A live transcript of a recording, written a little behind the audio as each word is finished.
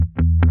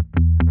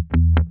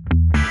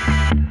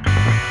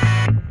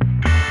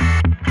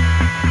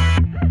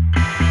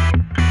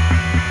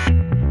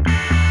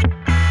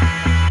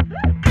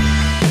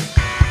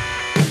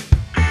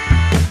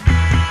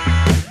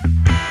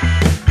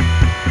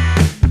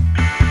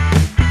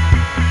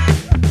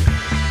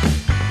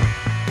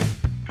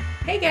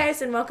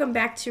guys, and welcome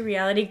back to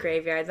Reality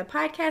Graveyard, the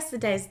podcast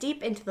that dives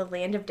deep into the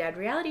land of dead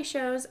reality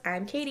shows.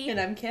 I'm Katie. And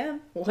I'm Kim.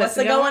 What's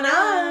going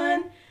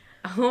on?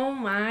 Oh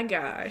my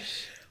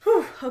gosh.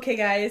 Whew. Okay,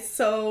 guys,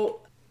 so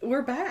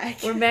we're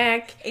back. We're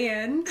back.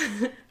 And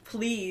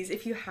please,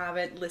 if you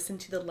haven't listened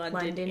to the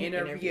London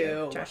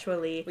interview, Joshua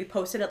Lee. We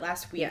posted it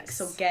last week,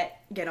 so get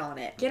on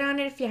it. Get on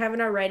it if you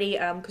haven't already,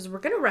 because we're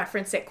going to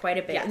reference it quite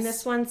a bit in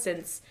this one,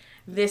 since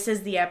this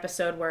is the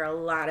episode where a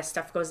lot of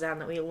stuff goes down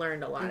that we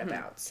learned a lot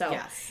about. So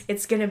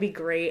it's going to be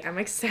great. I'm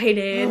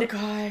excited. Oh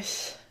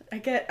gosh.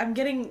 I'm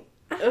getting,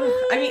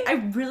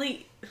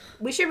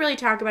 we should really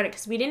talk about it,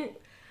 because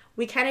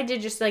we kind of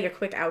did just like a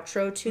quick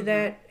outro to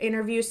that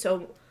interview,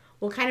 so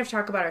we'll kind of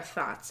talk about our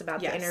thoughts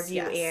about the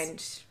interview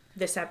and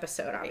this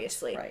episode,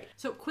 obviously. Right.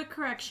 So, quick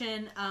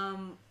correction.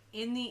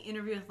 In the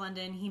interview with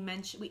London, he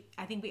mentioned,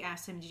 I think we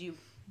asked him, did you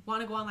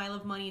want to go on I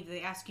Love Money? Did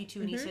they ask you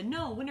to? And he said,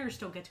 no, winners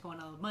don't get to go on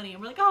I Love Money.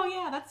 And we're like, oh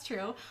yeah, that's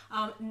true.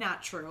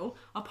 Not true.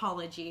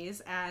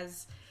 Apologies.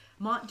 As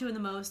Mont Doing the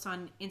Most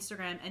on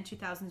Instagram and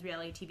 2000s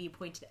Reality TV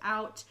pointed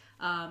out,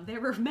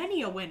 there were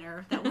many a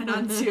winner that went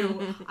on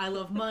to I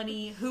Love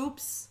Money.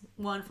 Hoops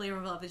won Flavor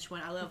of Love, which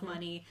won I Love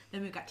Money.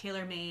 Then we've got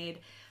Taylor Made,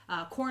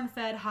 Corn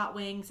Fed, Hot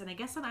Wings, and I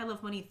guess on I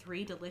Love Money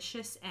 3,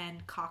 Delicious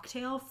and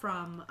Cocktail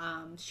from,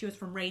 she was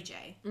from Ray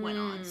J went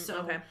on.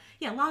 So,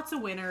 yeah, lots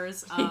of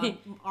winners.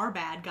 Our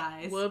bad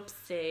guys.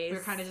 Whoopsies. We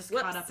were kind of just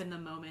caught up in the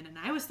moment, and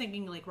I was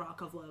thinking like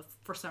Rock of Love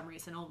for some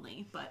reason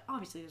only, but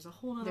obviously there's a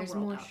whole other world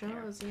more out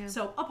shows, there. yeah.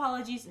 So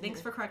apologies. Thanks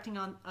for correcting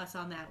us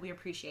on that. We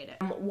appreciate it.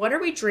 What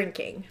are we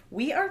drinking?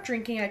 We are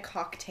drinking a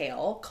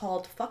cocktail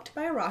called Fucked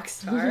by a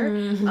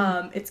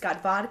Rockstar. It's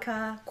got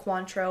vodka,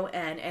 Cointreau,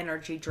 and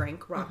energy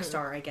drink.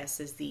 Rockstar, I guess,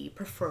 is the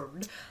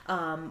preferred.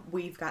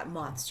 We've got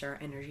Monster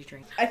energy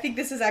drink. I think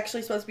this is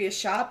actually supposed to be a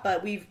shot,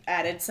 but we've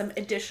added some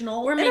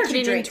additional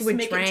energy drinks to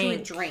make it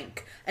into a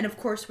drink. And of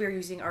course, we're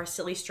using our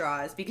silly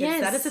straws,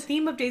 because that is the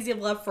theme of Daisy of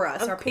Love for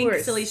us. Our pink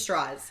silly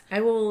straws. I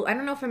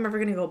don't know if I'm ever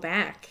going to go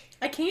back.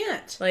 I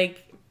can't.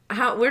 Like,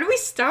 where do we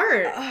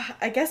start?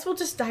 I guess we'll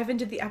just dive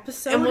into the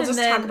episode. And we'll just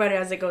talk about it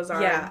as it goes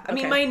on. Yeah. I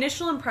mean, my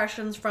initial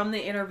impressions from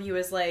the interview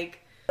is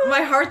like,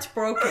 my heart's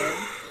broken.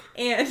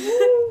 And,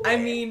 I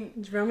mean...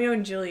 It's Romeo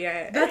and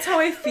Juliet. That's how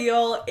I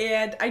feel,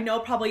 and I know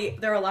probably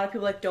there are a lot of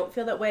people that don't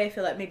feel that way. I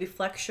feel that maybe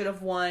Flex should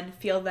have won.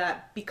 Feel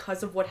that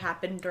because of what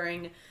happened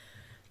during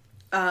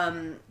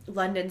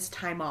London's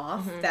time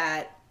off,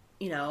 that,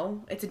 you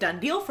know, it's a done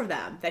deal for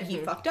them, that he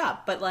fucked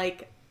up. But,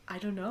 like, I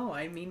don't know.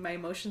 I mean, my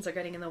emotions are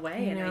getting in the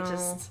way, and I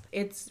just...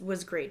 It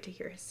was great to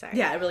hear his side.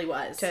 Yeah, it really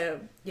was.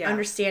 To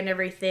understand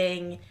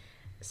everything.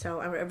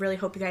 So I really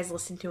hope you guys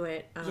listen to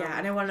it.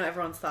 And I want to know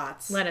everyone's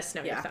thoughts. Let us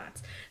know your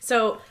thoughts.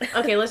 So,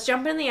 okay, let's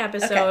jump in the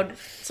episode. Okay.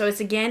 So it's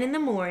again in the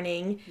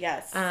morning.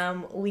 Yes.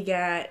 We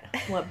got,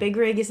 Big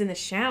Rig is in the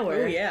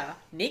shower. Oh, yeah.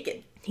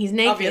 Naked. He's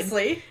naked.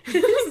 Obviously.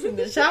 He's in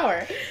the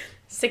shower.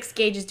 6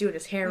 Gauge is doing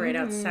his hair right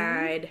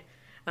outside.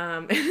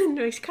 And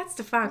he cuts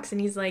to Fox,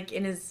 and he's like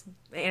in his,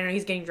 I don't know,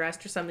 he's getting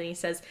dressed or something. He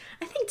says,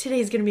 I think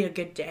today's going to be a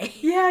good day.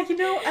 Yeah, you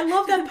know, I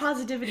love that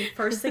positivity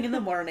first thing in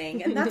the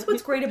morning. And that's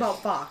what's great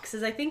about Fox,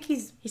 is I think he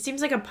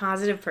seems like a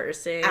positive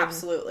person.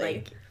 Absolutely.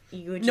 Like,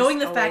 you would knowing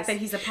the fact that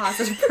he's a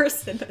positive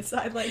person,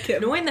 I like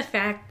him. Knowing the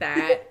fact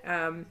that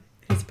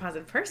he's a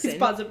positive person. He's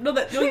positive. No,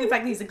 knowing the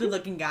fact that he's a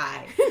good-looking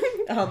guy.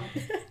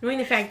 Knowing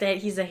the fact that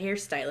he's a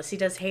hairstylist. He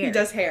does hair. He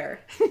does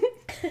hair.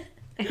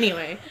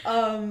 Anyway.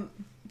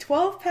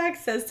 12-pack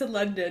says to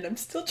London, I'm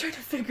still trying to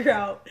figure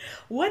out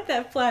what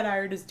that flat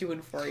iron is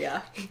doing for you.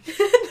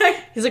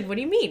 He's like, what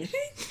do you mean?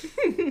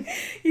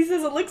 He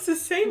says it looks the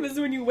same as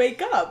when you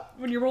wake up,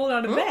 when you're rolling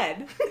out of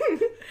bed.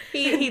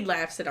 He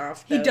laughs it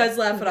off, though. He does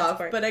laugh it off,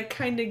 but I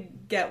kind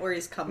of get where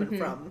he's coming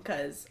from,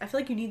 because I feel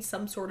like you need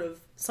some sort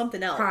of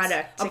something else.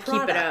 Product to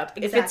keep it up.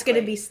 Exactly. If it's going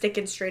to be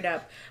sticking straight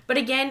up. But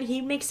again,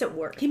 he makes it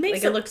work. He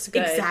makes it looks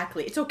good.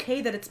 Exactly. It's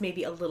okay that it's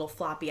maybe a little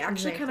floppy. I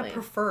actually kind of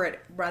prefer it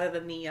rather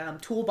than the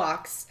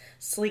toolbox,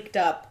 sleeked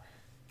up,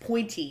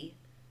 pointy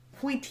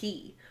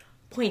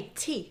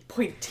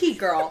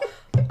girl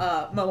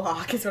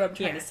mohawk is what I'm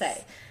trying to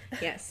say.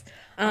 Yes.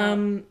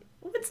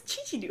 What's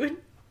Chi-Chi doing?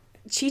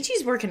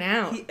 Chi-Chi's working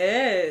out. He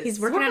is. He's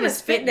working on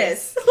his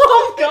fitness.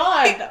 Oh,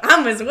 God.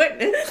 I'm his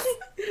witness.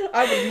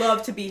 I would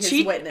love to be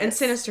his witness. And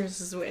Sinister's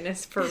his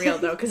witness, for real,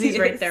 though, because he's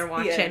right there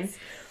watching.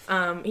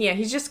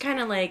 He's just kind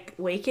of, like,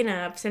 waking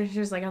up.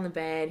 Sinister's, like, on the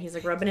bed. He's,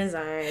 like, rubbing his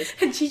eyes.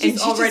 And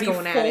Chi-Chi's already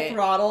going full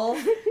throttle,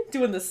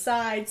 doing the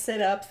side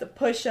sit-ups, the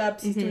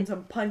push-ups. He's doing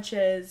some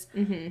punches.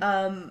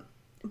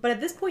 But at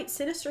this point,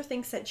 Sinister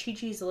thinks that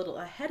Chi-Chi's a little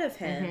ahead of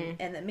him,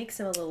 and that makes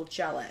him a little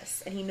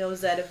jealous. And he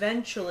knows that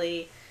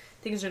eventually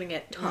things are going to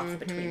get tough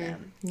between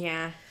them.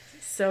 Yeah.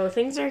 So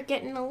things are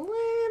getting a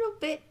little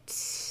bit...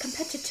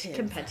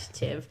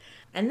 competitive.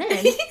 And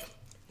then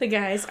the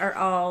guys are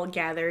all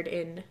gathered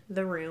in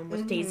the room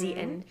with Daisy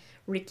and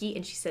Ricky,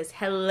 and she says,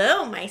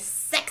 hello, my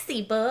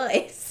sexy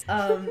boys.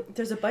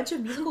 There's a bunch of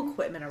musical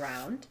equipment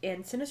around,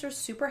 and Sinister's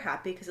super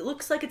happy because it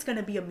looks like it's going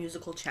to be a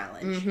musical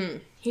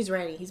challenge. He's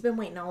ready. He's been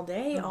waiting all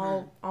day,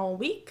 all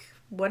week,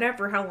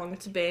 whatever, how long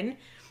it's been.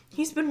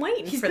 He's been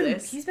waiting for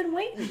this. He's been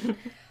waiting.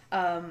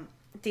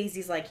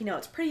 Daisy's like,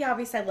 it's pretty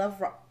obvious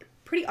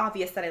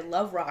that I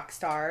love rock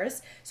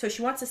stars. So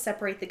she wants to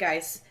separate the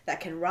guys that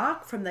can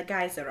rock from the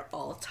guys that are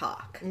all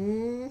talk.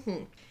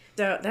 Mm-hmm.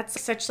 So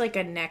that's such like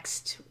a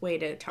next way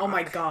to talk. Oh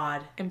my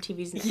God.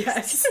 MTV's next.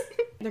 Yes.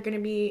 They're going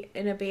to be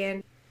in a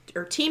band,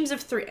 or teams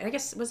of 3. I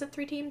guess, was it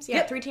 3 teams? Yeah,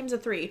 yep. 3 teams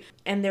of 3.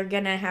 And they're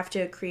going to have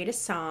to create a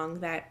song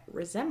that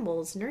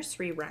resembles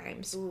nursery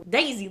rhymes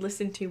Daisy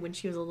listened to when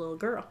she was a little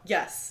girl.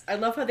 Yes. I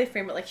love how they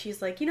frame it. Like,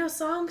 she's like,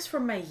 songs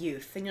from my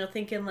youth. And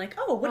thinking like,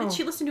 oh, what did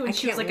she listen to when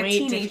she was like a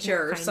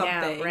teenager or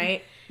something? Out,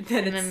 right?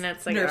 Then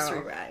that's like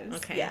nursery rhymes.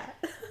 Okay. Yeah.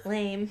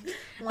 Lame.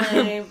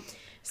 Lame.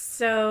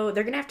 So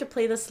they're going to have to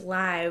play this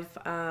live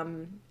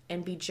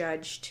and be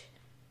judged.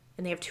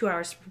 And they have 2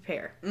 hours to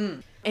prepare.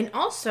 And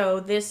also,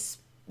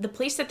 the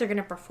place that they're going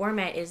to perform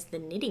at is the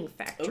Knitting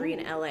Factory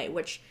in LA,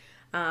 which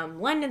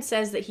London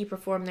says that he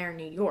performed there in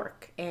New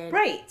York. And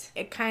right.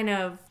 It kind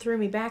of threw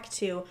me back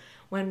to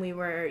when we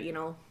were,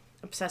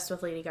 obsessed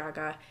with Lady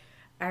Gaga.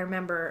 I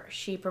remember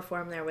she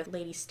performed there with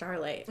Lady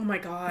Starlight. Oh my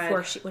God.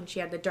 When she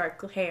had the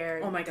dark hair.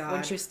 Oh my God.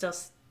 When she was still,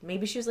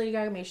 maybe she was Lady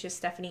Gaga, maybe she was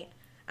Stephanie.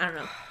 I don't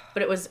know.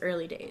 But it was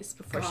early days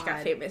before she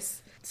got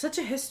famous. Such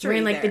a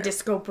history wearing there. The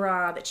disco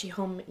bra that she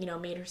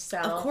made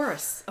herself.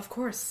 Of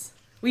course.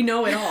 We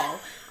know it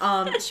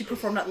all. She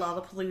performed at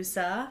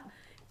Lollapalooza.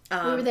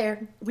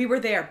 We were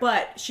there,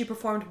 but she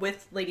performed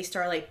with Lady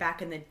Starlight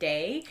back in the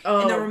day.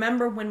 Oh. And I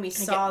remember when we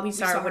saw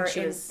her when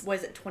she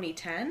was it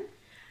 2010?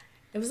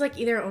 It was like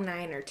either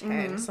 09 or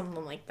 10,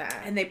 something like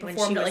that. And they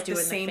performed at the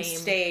same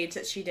stage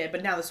that she did,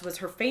 but now this was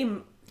her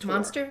Fame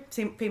tour.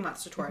 Fame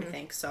Monster tour, I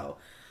think. So,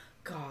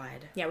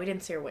 God. Yeah, we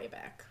didn't see her way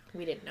back.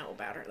 We didn't know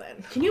about her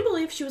then. Can you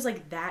believe she was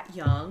like that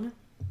young?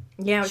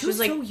 Yeah, she was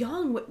like so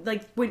young,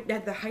 like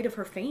at the height of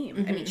her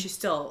fame. I mean, she's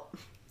still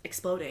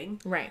exploding,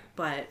 right?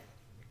 But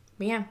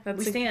yeah,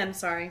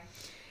 Sorry,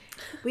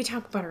 we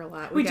talk about her a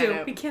lot. We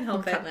do. We can't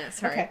help it.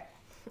 Sorry. Okay.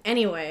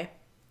 Anyway,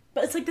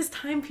 but it's like this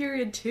time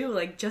period too.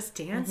 Like Just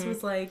Dance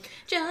was like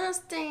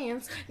Just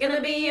Dance,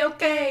 gonna be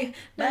okay.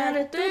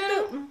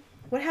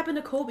 What happened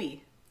to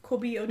Colby?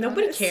 Colby O'Donis?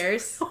 Nobody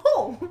cares.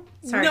 Oh,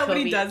 sorry, nobody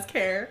Colby. does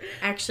care.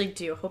 I actually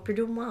do. Hope you're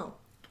doing well.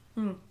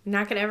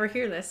 Not gonna ever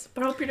hear this,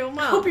 but I hope you're doing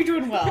well. Hope you're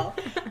doing well.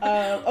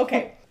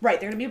 Okay, right.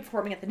 They're gonna be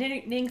performing at the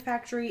Knitting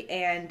Factory,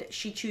 and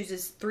she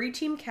chooses 3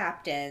 team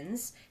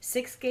captains: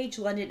 6 Gauge,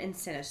 London, and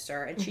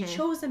Sinister. And she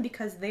chose them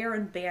because they're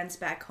in bands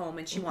back home,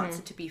 and she wants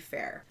it to be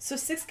fair. So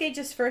 6 Gauge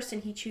is first,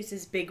 and he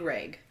chooses Big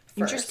Rig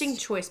first. Interesting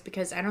choice,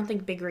 because I don't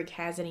think Big Rig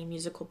has any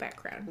musical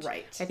background.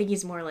 Right. I think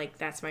he's more like,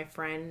 that's my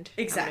friend.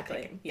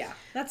 Exactly. Yeah,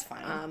 that's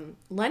fine.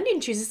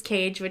 London chooses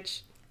Cage,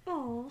 which,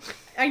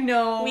 I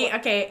know.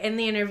 In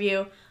the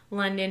interview,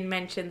 London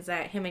mentions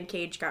that him and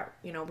Cage got,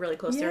 really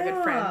close. They were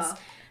good friends.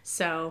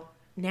 So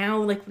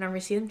now, like, whenever we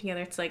see them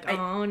together, it's like,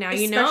 now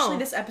you know. Especially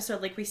this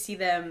episode, like, we see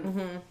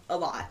them a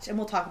lot. And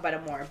we'll talk about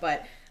it more.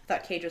 But I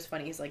thought Cage was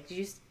funny. He's like, did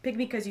you pick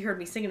me because you heard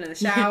me singing in the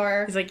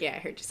shower? He's like, yeah, I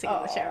heard you singing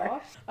in the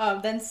shower.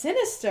 Then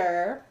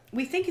Sinister,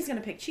 we think he's going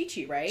to pick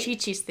Chi-Chi, right?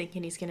 Chi-Chi's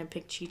thinking he's going to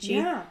pick Chi-Chi.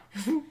 Yeah.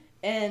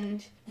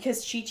 And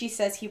because Chi-Chi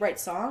says he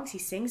writes songs, he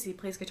sings, he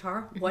plays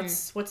guitar.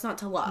 What's not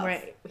to love?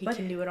 Right. He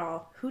can do it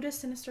all. Who does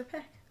Sinister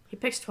pick? He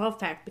picks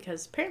 12-Pack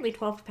because apparently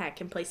 12-Pack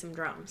can play some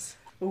drums.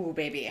 Ooh,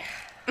 baby.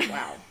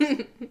 Wow.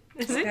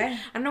 Is it? I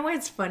don't know why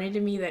it's funny to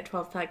me that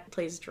 12-Pack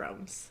plays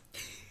drums.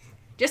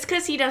 Just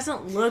because he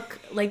doesn't look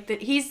like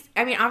that.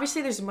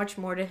 Obviously there's much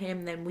more to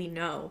him than we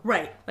know.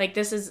 Right. Like,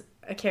 this is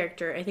a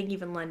character. I think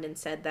even London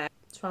said that.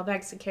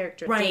 12-Pack's a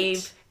character. Right.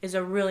 Dave is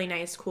a really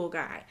nice, cool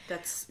guy.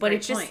 But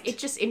it's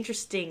just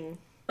interesting.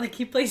 Like,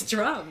 he plays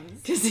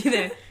drums. To see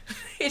that.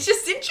 It's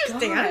just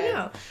interesting. God. I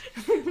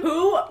don't know.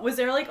 Who was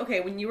there, like, okay,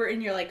 when you were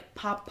in your, like,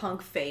 pop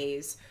punk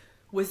phase,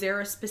 was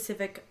there a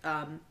specific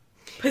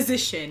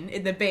position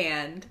in the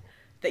band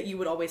that you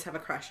would always have a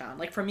crush on?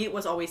 Like, for me, it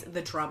was always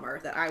the drummer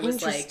that I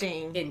was, like,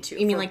 into.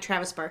 You mean like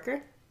Travis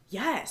Barker?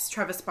 Yes,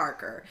 Travis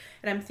Barker.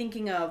 And I'm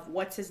thinking of,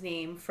 what's his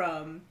name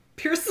from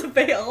Pierce the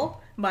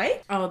Veil?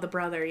 Mike? Oh, the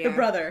brother, yeah.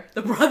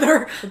 The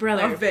brother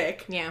of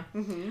Vic. Yeah.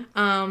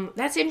 Mm-hmm.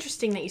 That's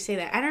interesting that you say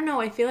that. I don't know.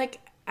 I feel like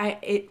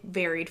it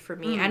varied for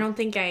me. I don't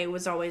think I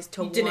was always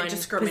to one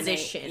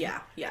position.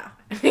 Yeah.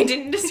 I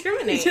didn't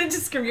discriminate. You didn't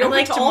discriminate. I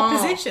liked all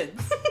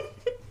positions.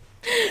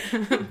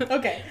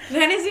 Okay.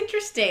 That is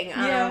interesting.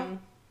 Yeah.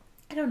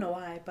 I don't know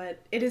why, but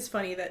it is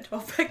funny that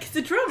 12-Pack is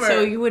a drummer. So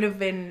you would have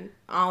been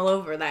all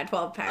over that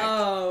 12-Pack.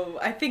 Oh,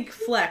 I think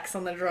flex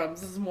on the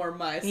drums is more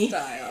my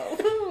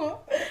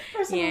style.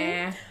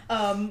 Yeah.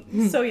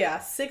 So yeah,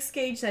 6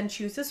 Gauge then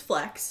chooses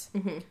Flex.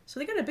 Mm-hmm. So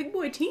they got a big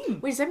boy team.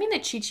 Wait, does that mean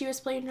that Chi-Chi was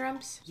playing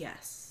drums?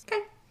 Yes.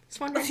 Okay. Just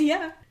wondering.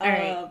 Yeah. All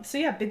right. So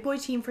yeah, big boy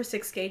team for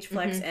 6 Gauge,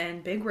 Flex,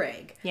 and Big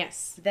Rig.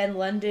 Yes. Then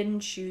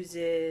London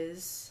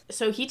chooses...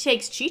 So he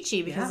takes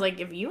Chi-Chi because, like,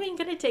 if you ain't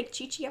gonna take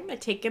Chi-Chi, I'm gonna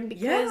take him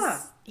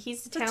because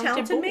he's a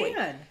talented boy.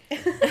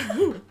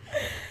 Man.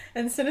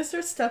 And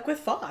Sinister's stuck with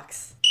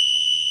Fox.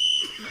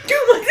 Dude,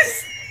 what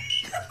is...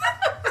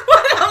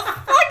 what the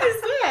fuck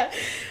is that?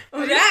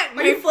 That,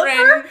 my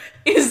friend,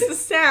 is the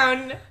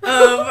sound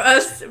of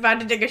about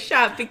to take a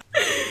shot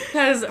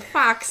because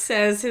Fox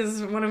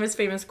says one of his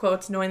famous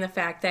quotes, knowing the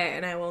fact that,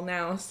 and I will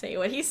now say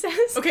what he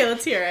says. Okay,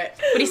 let's hear it.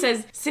 But he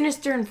says,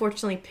 Sinister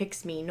unfortunately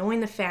picks me, knowing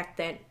the fact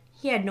that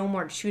he had no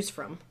more to choose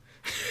from.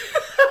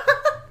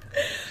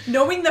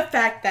 Knowing the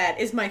fact that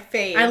is my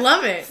fave. I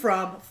love it.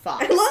 From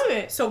Fox. I love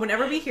it. So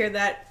whenever we hear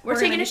that, We're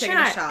taking a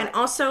shot. And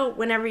also,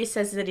 whenever he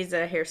says that he's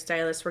a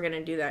hairstylist, we're going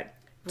to do that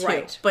too.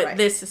 Right. But right.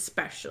 this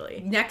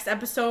especially. Next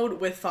episode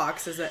with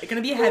Fox is going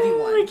to be a heavy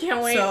one. I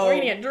can't wait. So, we're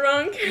going to get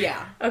drunk.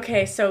 Yeah.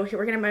 Okay, so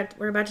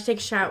we're about to take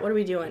a shot. What are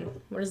we doing?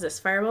 What is this,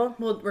 Fireball?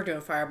 Well, we're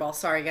doing Fireball.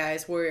 Sorry,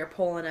 guys. We're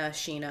pulling a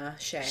Sheena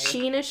Shea.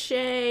 Sheena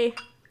Shea.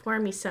 Pour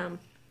me some.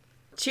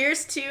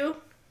 Cheers to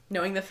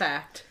knowing the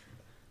fact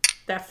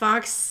that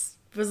Fox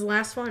was the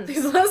last one.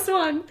 He's the last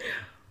one.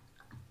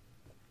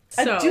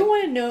 So, I do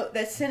want to note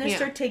that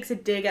Sinister yeah. takes a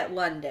dig at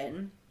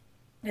London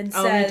and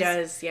says, says, he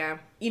does, yeah.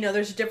 You know,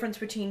 there's a difference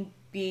between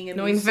being a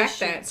knowing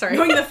musician.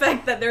 Knowing the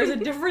fact that there's a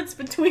difference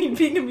between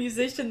being a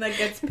musician that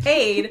gets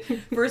paid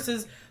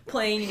versus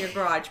playing in your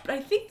garage. But I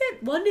think that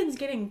London's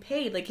getting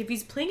paid. Like, if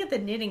he's playing at the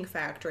Knitting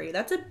Factory,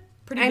 that's a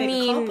pretty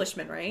big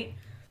accomplishment, right?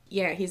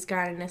 Yeah, he's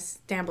got an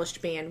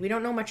established band. We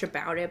don't know much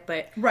about it,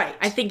 but right.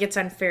 I think it's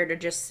unfair to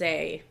just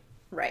say,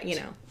 right. You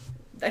know.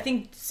 I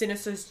think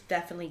Sinister's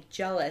definitely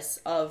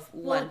jealous of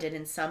London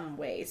in some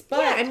ways.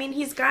 But yeah, I mean,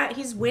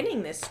 he's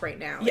winning this right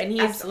now. Yeah, and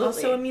he's absolutely.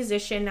 Also a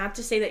musician. Not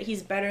to say that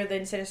he's better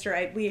than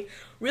Sinister. We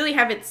really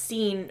haven't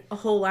seen a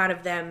whole lot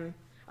of them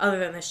other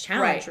than this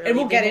challenge, right. really. And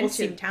we'll get into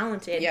seem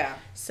talented. Yeah.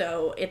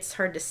 So it's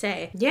hard to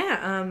say.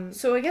 Yeah,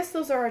 so I guess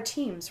those are our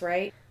teams,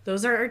 right?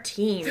 Those are our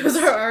teams. Those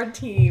are our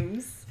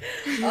teams.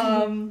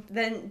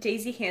 Then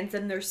Daisy hands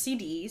them their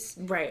CDs.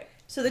 Right.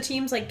 So the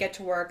teams, like, get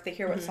to work, they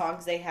hear what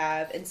songs they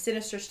have, and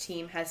Sinister's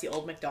team has the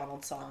Old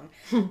MacDonald song,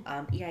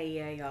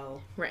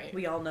 E-I-E-I-O. Right.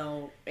 We all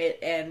know it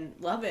and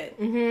love it.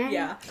 Mm-hmm.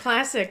 Yeah.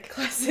 Classic.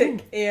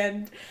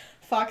 And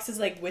Fox is,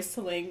 like,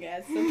 whistling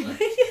as them.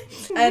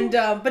 And,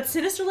 but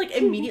Sinister, like,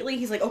 immediately,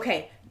 he's like,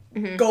 okay,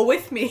 go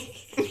with me.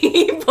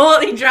 He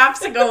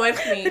drops to go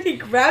with me. And he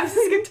grabs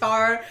his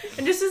guitar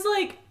and just is,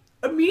 like,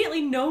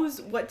 immediately knows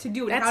what to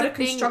do and That's how to the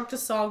thing. construct a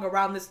song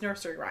around this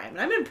nursery rhyme.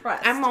 And I'm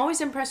impressed. I'm always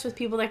impressed with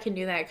people that can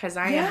do that because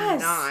I am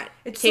not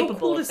it's capable so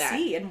cool of to that.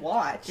 see and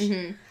watch.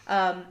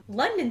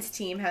 London's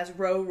team has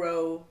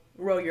row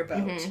your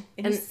boat,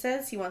 and he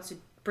says he wants to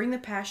bring the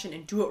passion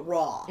and do it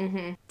raw.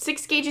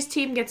 6 Gauge's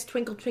team gets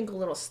Twinkle Twinkle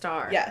Little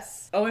Star.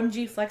 Yes.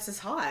 OMG Flex is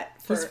hot.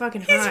 He's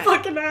fucking hot. He's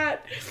fucking hot.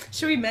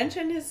 Should we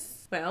mention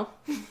his? Well,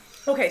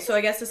 okay, so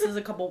I guess this is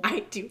a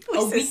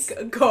week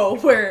ago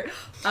where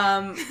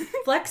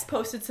Flex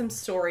posted some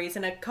stories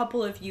and a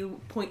couple of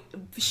you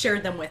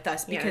shared them with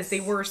us because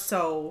they were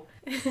so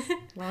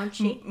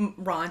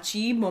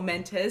raunchy,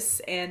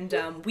 momentous, and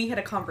we had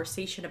a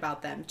conversation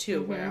about them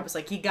too where I was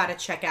like, you gotta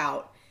check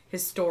out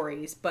his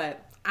stories,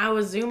 but I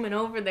was zooming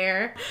over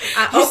there.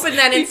 I opened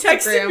that Instagram. You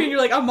texted me and you're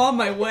like, I'm on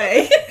my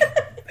way.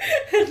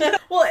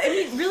 Well, I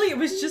mean, really, it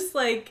was just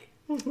like,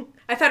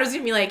 I thought it was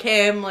gonna be like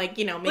him, like,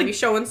 you know, maybe like,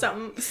 showing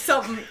something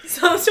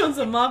showing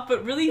some off,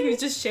 but really he was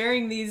just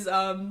sharing these,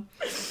 I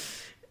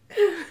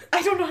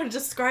don't know how to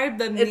describe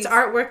them. It's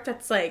artwork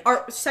that's like...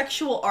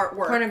 sexual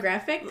artwork.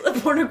 Pornographic,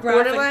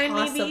 borderline,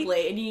 possibly.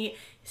 maybe? And he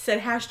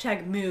said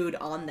 #mood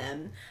on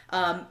them.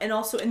 And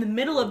also in the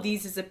middle of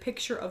these is a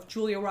picture of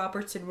Julia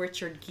Roberts and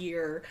Richard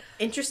Gere.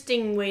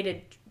 Interesting way to,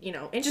 you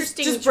know,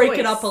 interesting Just break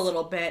it up a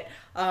little bit.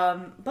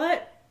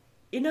 But,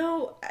 you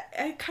know,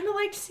 I kind of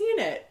liked seeing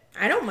it.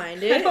 I don't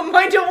mind it. I don't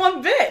mind it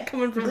one bit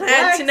coming from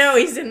Glad to know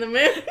he's in the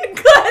mood.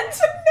 Glad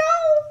to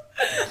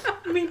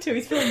know. Me too.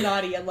 He's feeling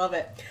naughty. I love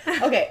it.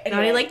 Okay. Anyway.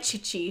 Naughty like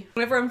Chi-Chi.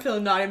 Whenever I'm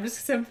feeling naughty, I'm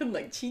feeling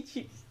like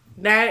Chi-Chi.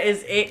 That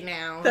is it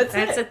now.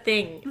 That's a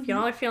thing. If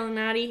y'all are feeling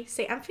naughty,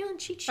 say, I'm feeling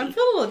Chi-Chi. I'm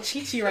feeling a little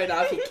Chi-Chi right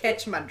now if you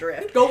catch my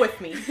drift. Go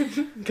with me.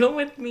 Go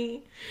with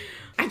me.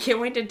 I can't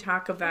wait to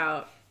talk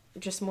about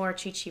just more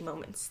Chi-Chi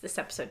moments this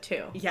episode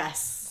too.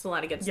 Yes. It's a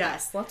lot of good stuff.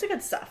 Yes, lots of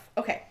good stuff.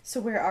 Okay, so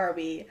where are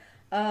we?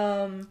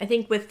 I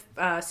think with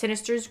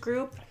Sinister's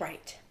group,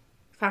 right.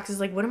 Fox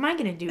is like, what am I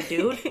gonna do,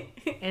 dude?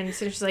 And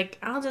Sinister's like,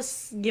 I'll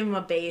just give him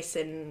a bass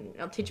and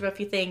I'll teach him a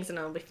few things and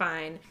it'll be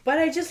fine. But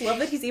I just love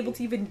that he's able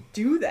to even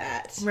do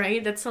that.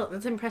 Right? That's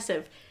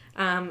impressive.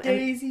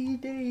 Daisy,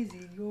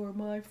 Daisy, you're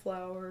my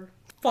flower.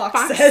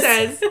 Fox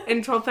says,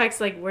 and 12-Pack's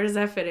like, where does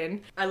that fit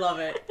in? I love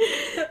it.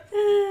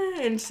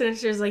 And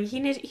Sinister's like, he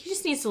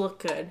just needs to look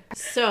good.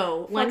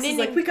 So Fox London is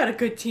like, we got a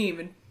good team,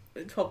 and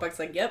 12-Pack's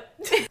like, yep.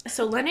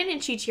 So London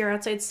and Chi-Chi are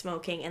outside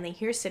smoking, and they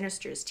hear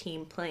Sinister's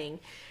team playing,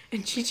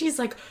 and Chi-Chi's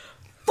like,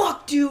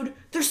 fuck, dude,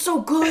 they're so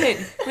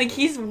good. Like,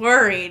 he's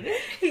worried.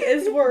 He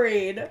is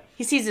worried.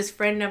 He sees his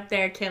friend up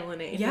there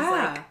killing it. Yeah. He's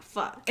like,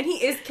 fuck. And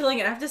he is killing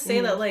it. I have to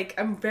say that, like,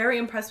 I'm very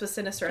impressed with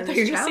Sinister in this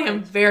You're challenge. gonna say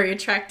I'm very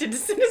attracted to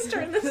Sinister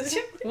in this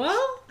challenge.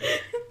 Well,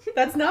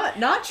 that's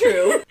not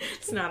true.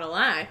 It's not a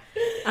lie.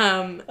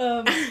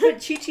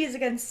 But Chi-Chi is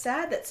again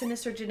sad that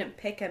Sinister didn't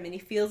pick him, and he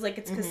feels like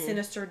it's because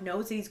Sinister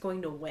knows that he's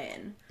going to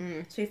win.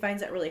 So he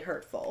finds that really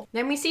hurtful.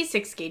 Then we see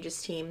Six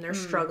Gage's team. They're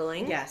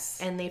struggling. Yes.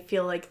 And they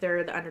feel like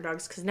they're the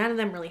underdogs because none of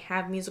them really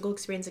have musical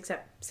experience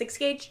except Six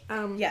Gage.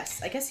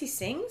 Yes, I guess he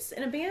sings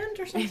in a band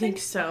or something? I think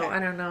so. Okay. I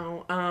don't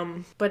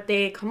know. But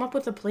they come up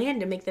with a plan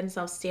to make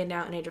themselves stand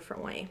out in a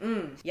different way.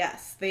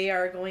 Yes, they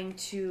are going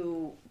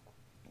to,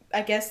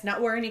 I guess,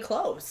 not wear any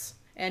clothes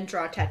and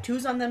draw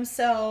tattoos on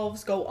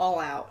themselves, go all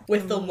out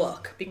with the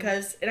look.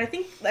 Because, and I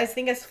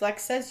think as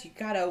Flex says, you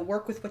gotta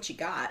work with what you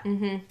got.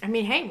 I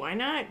mean, hey, why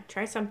not?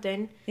 Try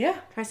something. Yeah.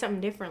 Try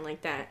something different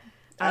like that.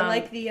 I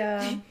like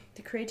the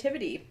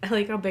creativity. I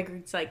like how Big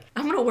Rig's like,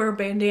 I'm gonna wear a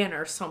bandana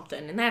or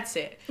something, and that's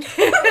it.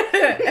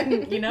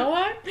 And you know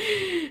what?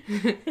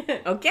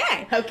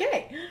 Okay.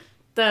 Okay.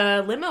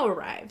 The limo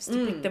arrives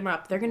to pick them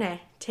up. They're gonna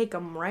take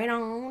them right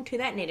on to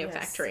that knitting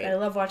factory. I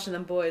love watching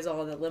them boys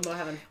all in the limo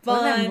having What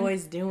are fun. them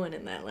boys doing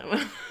in that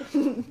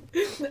limo?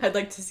 I'd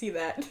like to see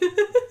that.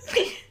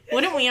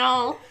 Wouldn't we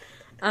all?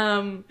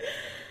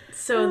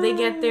 So they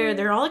get there.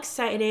 They're all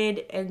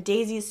excited, and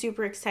Daisy's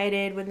super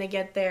excited when they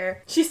get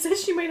there. She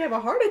says she might have a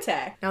heart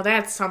attack. Now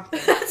that's something.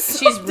 That's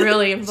She's something.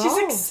 really involved.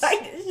 She's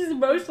excited. She's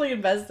emotionally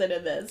invested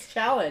in this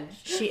challenge.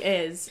 She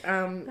is.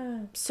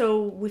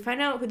 So we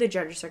find out who the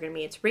judges are going to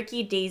be. It's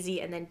Ricky,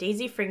 Daisy, and then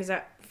Daisy frings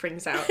out.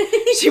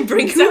 She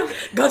brings out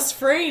Gus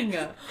Fring.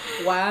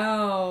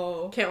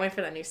 Wow. Can't wait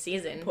for that new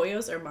season.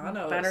 Pollos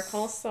Hermanos. Better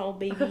Call Saul,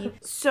 baby.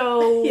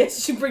 So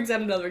Yes, she brings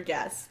out another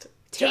guest.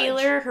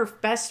 Taylor, Judge. her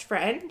best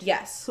friend,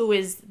 Yes. who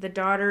is the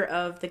daughter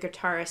of the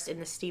guitarist in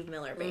the Steve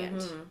Miller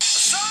Band.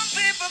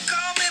 Some people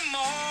call me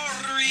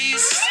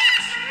Maurice.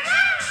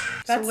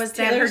 That's was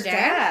that Taylor's her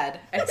dad?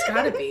 It's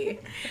gotta be.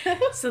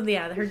 So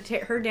yeah,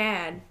 her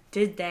dad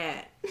did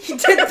that. He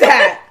did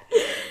that.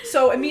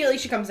 So immediately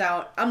she comes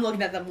out. I'm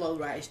looking at them low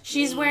rise.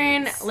 She's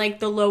wearing like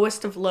the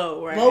lowest of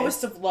low, right?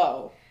 Lowest of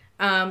low.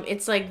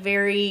 It's like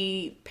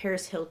very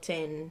Paris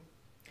Hilton,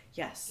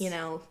 Yes. you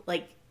know,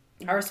 like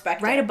I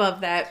respect right it.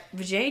 above that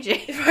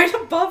JJ. Right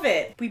above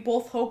it. We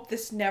both hope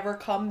this never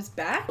comes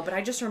back. But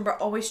I just remember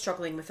always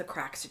struggling with the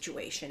crack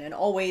situation and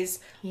always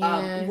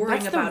Yeah, worrying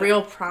that's the about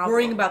real problem.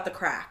 Worrying about the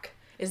crack.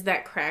 Is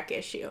that crack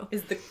issue?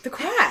 Is the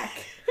crack.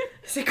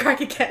 Say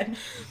crack again.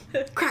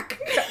 Crack.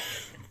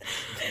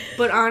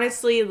 But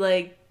honestly,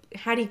 like,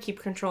 how do you keep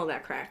control of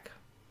that crack?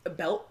 A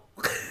belt.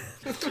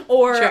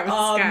 Or Travis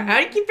Scott, how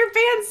do you keep your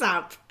pants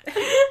up?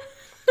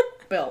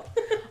 belt.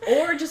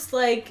 Or just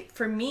like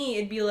for me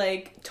it'd be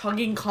like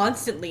tugging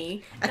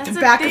constantly at That's the the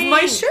back of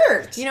my thing.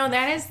 shirt. You know,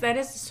 that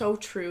is so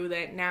true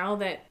that now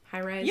that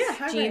high-rise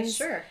high-rise, jeans,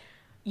 sure.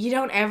 you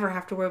don't ever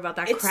have to worry about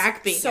that It's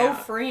crack being so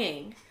out.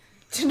 freeing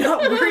to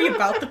not worry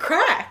about the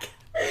crack.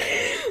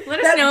 Let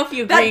us know if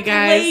you agree, that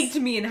guys.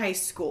 plagued me in high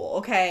school,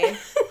 okay?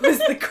 Was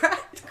the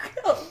crack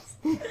girls.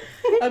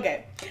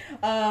 Okay.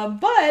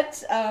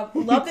 But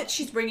love that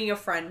she's bringing a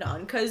friend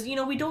on because, you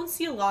know, we don't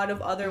see a lot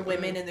of other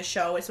women in the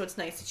show, so it's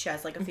nice that she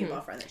has like a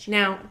female friend that she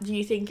Now, do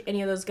you think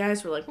any of those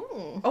guys were like,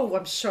 Oh,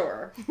 I'm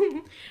sure.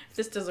 if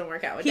this doesn't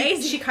work out with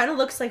Daisy? She kind of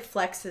looks like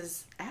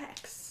Flex's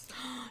ex.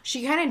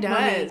 She kind of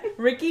does.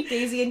 Ricky,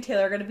 Daisy, and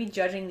Taylor are going to be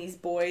judging these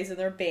boys and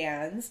their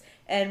bands,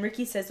 and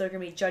Ricky says they're going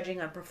to be judging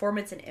on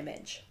performance and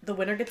image. The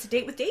winner gets a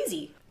date with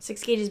Daisy.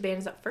 Six Gage's band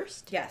is up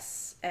first.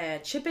 Yes,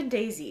 Chip and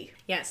Daisy.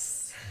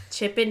 Yes.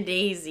 Chip and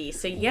Daisy.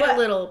 So you get What? a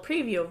little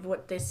preview of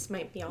what this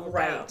might be all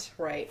about.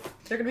 Right.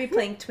 They're going to be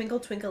playing Twinkle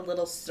Twinkle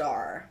Little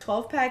Star.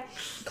 12-pack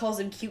calls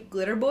them cute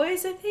glitter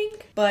boys, I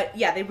think. But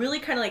yeah, they really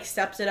kind of like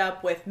stepped it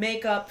up with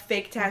makeup,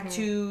 fake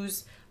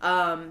tattoos.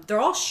 They're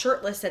all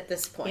shirtless at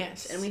this point.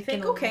 Yes. And we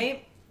think, Gonna-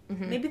 okay,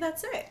 maybe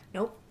that's it.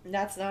 Nope.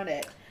 That's not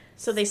it.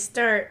 So they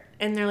start,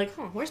 and they're like,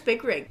 where's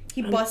Big Rig?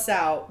 He busts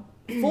out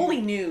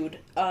fully nude.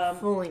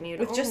 Fully nude.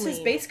 With just his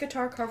only. bass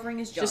guitar covering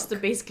his junk. Just the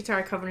bass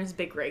guitar covering his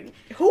Big Rig,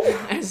 Ooh.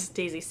 as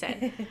Daisy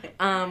said.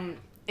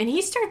 And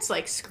he starts,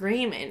 like,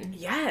 screaming.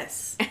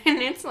 Yes.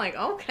 And it's like,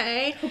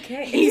 okay.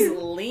 Okay. He's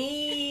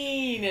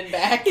leaning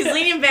back. He's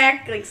leaning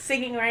back, like,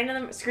 screaming right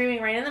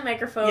in the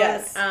microphone.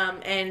 Yes.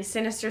 And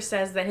Sinister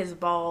says that his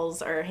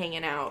balls are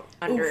hanging out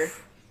under...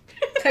 Oof.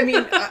 I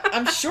mean,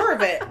 I'm sure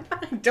of it.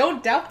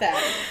 Don't doubt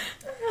that.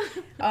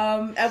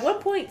 At one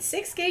point,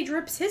 Six Gage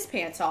rips his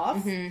pants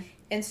off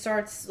and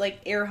starts like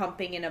air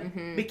humping in a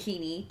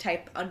bikini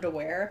type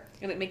underwear,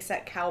 and it makes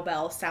that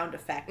cowbell sound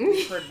effect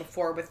we've heard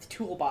before with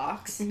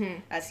Toolbox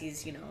as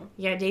he's, you know.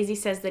 Yeah, Daisy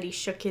says that he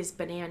shook his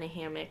banana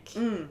hammock.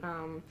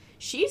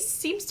 She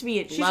seems to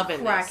be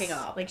loving cracking this.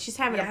 up. Like, she's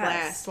having a Yes.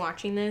 blast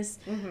watching this.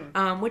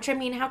 Which, I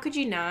mean, how could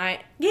you not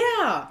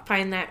Yeah.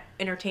 find that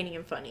entertaining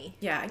and funny?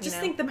 Yeah, I just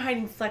know? think them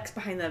hiding Flex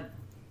behind the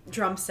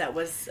drum set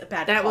was a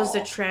bad That call. was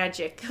a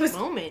tragic was-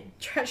 moment.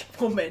 tragic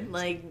moment.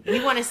 Like,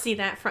 we want to see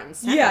that front and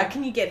center. Yeah,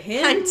 can you get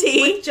him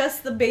Hunty. with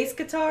just the bass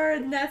guitar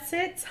and that's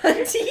it?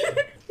 Hunty?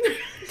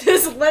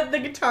 Just let the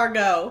guitar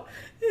go.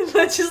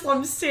 Let's just let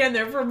him stand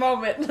there for a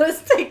moment.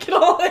 Let's take it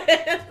all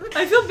in.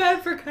 I feel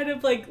bad for kind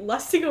of like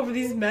lusting over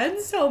these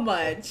men so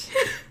much.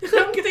 I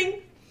don't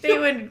think they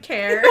would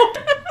care.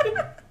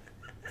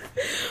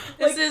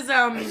 This is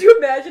Could you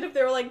imagine if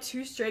there were like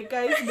two straight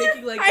guys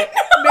making like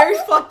Marry,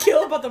 Fuck,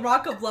 Kill about the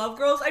Rock of Love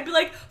girls? I'd be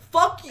like,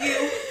 fuck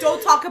you.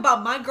 Don't talk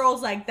about my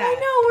girls like that. I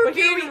know, we're But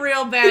here being we-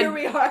 real bad. Here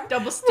we are.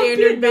 Double We're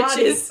standard being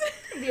naughty. bitches.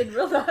 We're being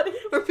real naughty.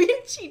 We're being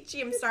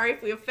cheechy. I'm sorry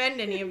if we offend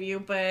any of you,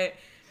 but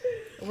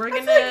we're I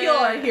gonna. feel like y'all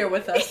are here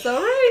with us, though,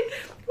 right?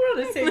 We're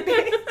on the same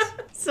page.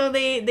 So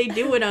they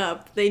do it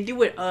up. They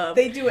do it up.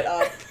 They do it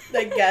up,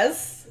 I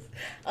guess.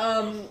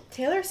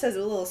 Taylor says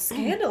it a little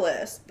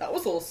scandalous. That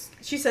was a little.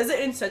 She says it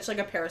in such like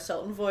a Paris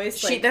Hilton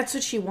voice. Like, That's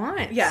what she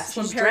wants. yes,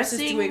 when She's Paris is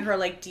dressing- doing her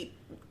like deep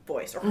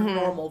voice or her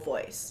normal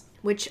voice.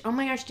 Which, oh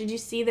my gosh, did you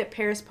see that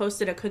Paris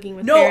posted a Cooking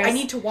with No, Paris? I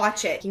need to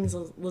watch it. King's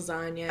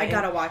lasagna. I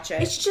gotta watch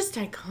it. It's just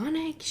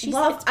iconic. It's I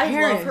love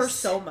her Paris.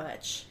 so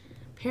much.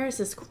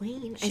 Paris is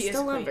queen. I She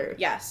still is love queen. her.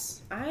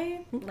 Yes,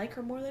 I like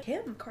her more than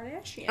Kim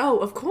Kardashian. Oh,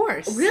 of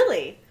course.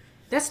 really?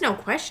 That's no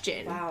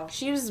question. Wow.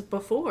 She was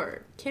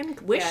before. Kim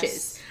wishes.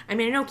 Yes. I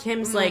mean, I know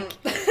Kim's like,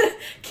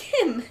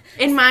 Kim.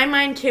 in my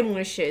mind, Kim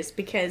wishes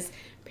because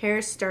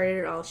Paris started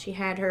it all. She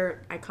had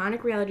her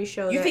iconic reality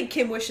show. You that- think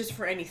Kim wishes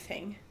for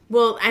anything?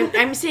 Well,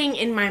 I'm saying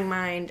in my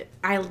mind,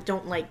 I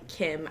don't like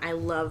Kim. I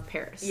love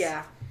Paris.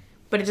 Yeah.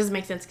 But it doesn't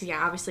make sense because,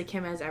 yeah, obviously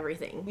Kim has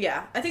everything.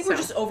 Yeah, I think we're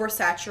So. just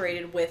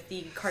oversaturated with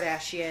the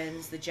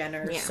Kardashians, the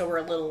Jenners, Yeah. so we're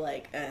a little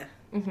like,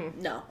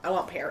 No, I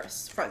want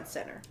Paris front and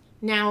center.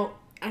 Now,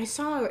 I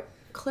saw a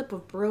clip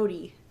of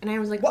Brody, and I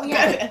was like, What? oh,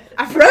 yeah.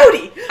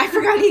 Brody! I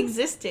forgot he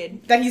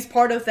existed. That he's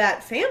part of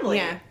that family.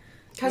 Yeah.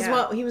 Because, Yeah.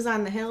 what, he was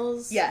on the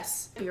hills?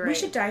 Yes. You're We right.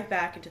 should dive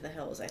back into the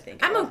hills, I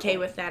think. I'm okay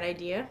with that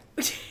idea.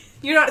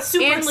 You're not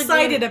super And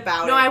excited Laguna.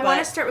 about it. No, I want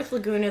but- to start with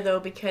Laguna, though,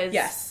 because...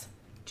 Yes.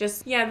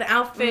 Just, yeah, the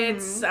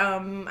outfits, I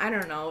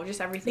don't know,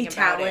 just everything The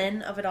about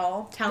Talon of it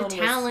all. Talon The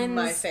Talons,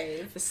 was my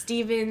fave. the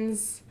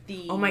Stevens.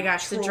 The Oh my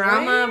gosh, the Troy?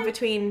 drama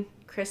between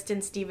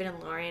Kristen, Steven, and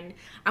Lauren.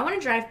 I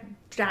want to drive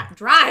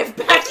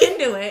back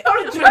into it. I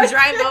want to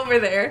drive over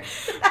there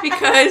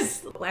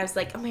because I was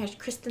like, oh my gosh,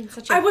 Kristen's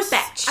such a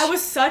bitch. I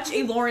was such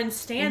a Lauren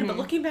stan, but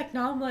looking back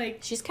now, I'm like,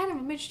 She's kind of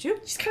a bitch too.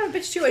 she's kind of a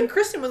bitch too. And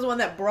Kristen was the one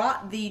that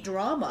brought the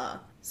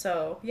drama.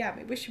 So, yeah,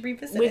 maybe we should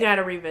revisit We it.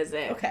 gotta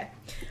revisit. Okay,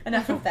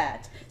 enough of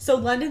that. So,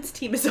 London's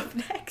team is up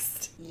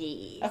next.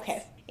 Yes.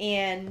 Okay.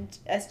 And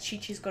as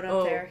Chi-Chi's going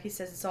up there, he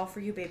says, it's all for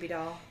you, baby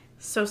doll.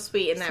 So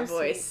sweet in that So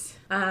voice.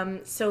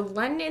 So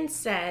London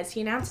says,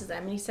 he announces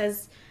them, and he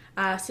says,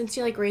 since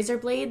you like razor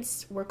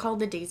blades, we're called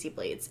the Daisy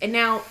Blades. And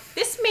now,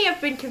 this may have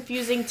been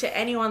confusing to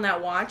anyone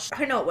that watched.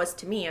 I know it was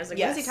to me. I was like,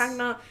 what is he Yes. talking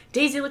about?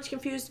 Daisy looked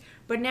confused.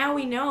 But now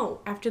we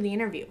know after the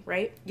interview,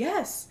 right?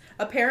 Yes.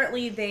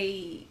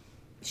 Apparently,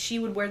 she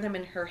would wear them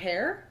in her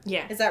hair.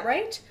 Yeah. Is that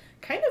right?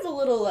 Kind of a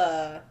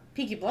little,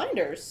 Peaky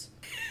Blinders.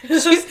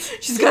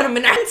 she's got him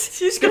in a hat.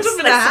 She's got them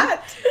in a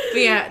hat.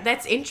 But yeah,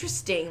 that's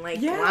interesting.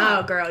 Like, Yeah.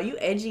 wow, girl, you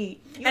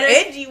edgy. You And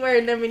edgy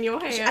wearing them in your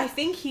hair. I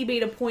think he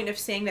made a point of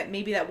saying that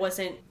maybe that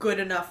wasn't good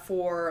enough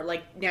for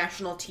like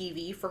national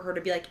TV for her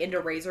to be like into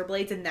razor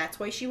blades, and that's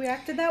why she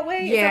reacted that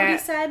way. Is that Yeah. what he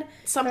said?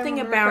 Something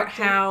If I remember about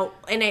correctly. how,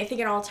 and I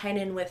think it all tied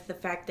in with the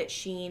fact that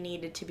she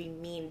needed to be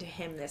mean to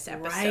him this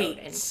episode Right.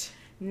 and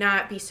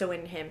not be so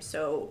into him.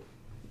 So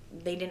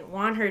they didn't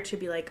want her to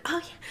be like, oh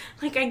yeah,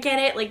 like I get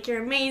it, like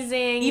you're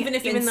amazing. Even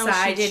if though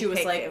inside did she was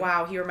pick like, him.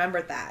 wow, he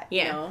remembered that.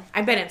 Yeah, You know?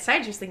 I bet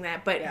inside she's thinking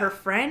that, but Yeah. her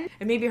friend,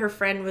 and maybe her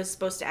friend was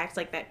supposed to act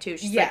like that too.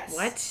 She's Yes.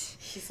 like, what?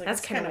 She's like,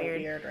 That's that's kinda kind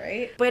of weird.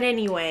 right? But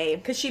anyway,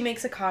 Because she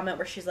makes a comment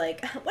where she's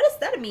like, what does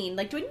that mean?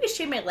 Like, do I need to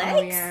shave my legs?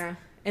 oh yeah,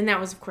 and that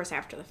was of course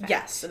after the fact.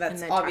 Yes, so that's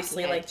And then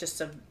obviously talking like head.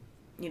 just a,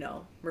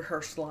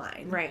 rehearsed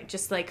line. Right,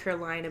 just like her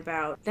line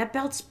about that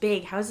belt's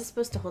big. How is it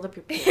supposed to hold up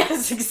your pants?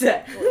 Yes,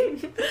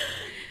 exactly.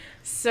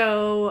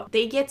 So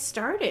they get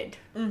started.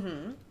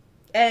 And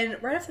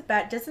right off the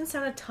bat, doesn't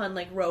sound a ton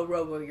like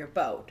row your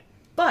boat.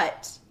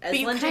 But, as But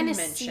you London kind of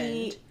mentioned,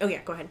 see. Oh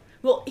yeah, go ahead.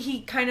 well,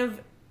 he kind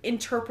of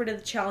interpreted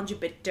the challenge a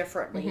bit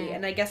differently. Mm-hmm.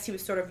 And I guess he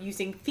was sort of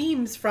using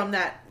themes from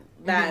that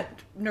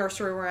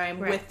nursery rhyme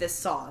Right. with this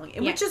song.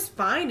 And Yeah. which is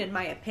fine in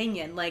my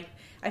opinion. Like,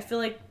 I feel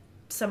like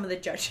some of the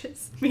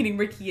judges, meaning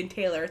Ricky and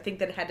Taylor, think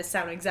that it had to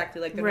sound exactly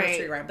like the Right.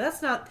 nursery rhyme. But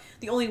that's not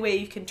the only way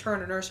you can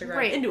turn a nursery rhyme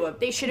Right. into a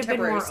They should have been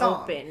contemporary more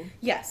song. open.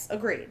 Yes,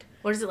 agreed.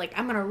 What is it like?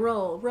 I'm gonna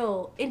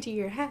roll into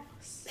your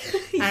house. I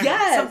don't know,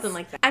 Yes. something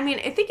like that. I mean,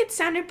 I think it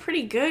sounded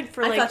pretty good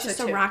for I like thought so, just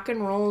too. a rock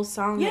and roll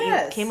song that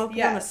Yes, you came up with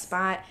on the yes.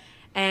 spot.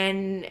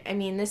 And I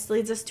mean, this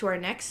leads us to our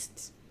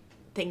next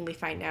thing we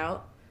find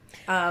out.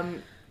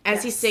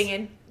 As he's Yes.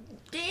 singing,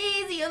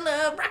 Daisy, I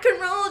love rock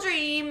and roll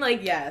dream.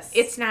 Like, Yes.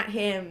 it's not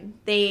him.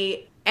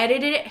 They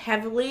edited it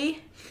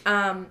heavily.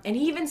 And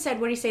he even said,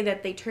 what did he say,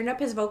 that they turned up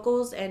his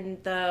vocals and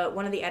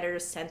one of the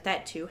editors sent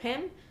that to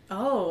him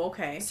Oh,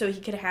 okay. so he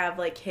could have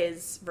like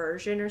his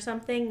version or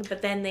something.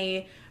 But then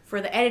for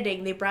the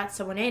editing, they brought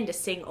someone in to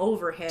sing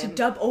over him. To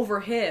dub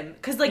over him.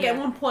 Because, like, Yeah. at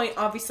one point,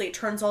 obviously, it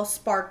turns all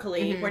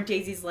sparkly, where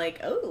Daisy's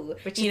like, oh.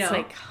 Which you is know.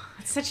 like,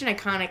 it's such an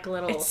iconic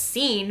little It's-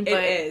 scene, but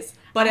it is.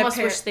 But But I almost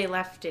appar- wish they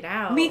left it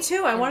out. Me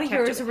too. I and want to hear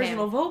kept his it with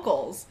original him.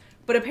 vocals.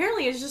 but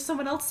apparently it's just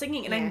someone else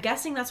singing, and Yeah. I'm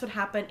guessing that's what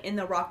happened in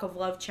the Rock of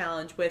Love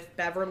challenge with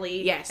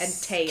Beverly and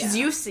Taya.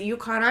 Because you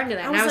caught on to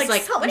that. And I was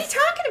like, "What what are you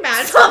talking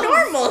about? It's something's-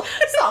 not normal.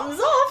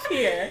 Something's off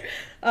here.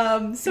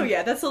 So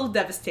yeah, that's a little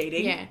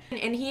devastating. Yeah.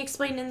 And he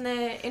explained in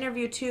the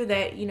interview, too,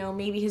 that, you know,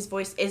 maybe his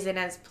voice isn't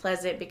as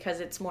pleasant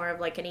because it's more of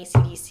like an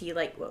AC/DC,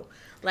 like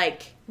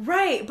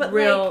Right, but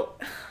real...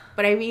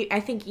 But I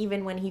think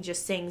even when he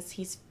just sings,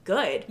 he's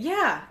good.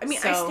 yeah. I mean,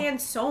 I So-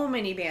 stand so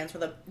many bands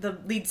where the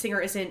lead singer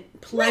isn't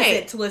pleasant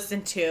Right. to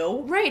listen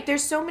to. Right,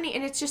 there's so many,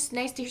 and it's just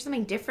nice to hear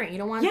something different. You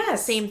don't want the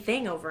Yes. same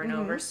thing over and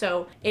over.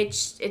 So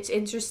it's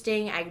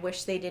interesting. I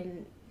wish they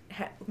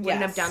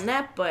wouldn't have done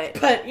that,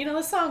 but But, you know,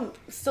 the song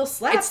still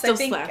slaps. It still I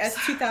think, slaps. as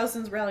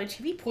 2000s reality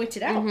TV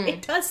pointed out,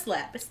 it does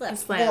slap. It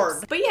slaps. slaps.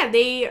 hard. But yeah,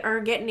 they are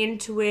getting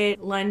into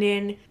it.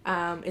 London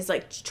is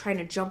like trying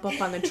to jump up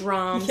on the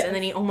drums, Yes. and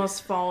then he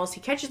almost falls. He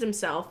catches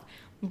himself,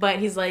 but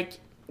he's like,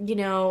 you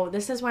know,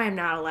 this is why I'm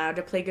not allowed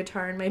to play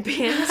guitar in my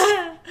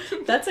band.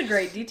 That's a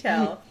great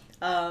detail.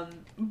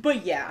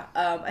 But yeah,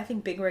 I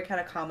think Big Rig had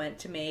a comment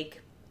to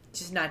make.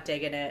 Just not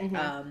digging it.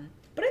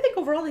 But I think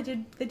overall they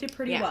did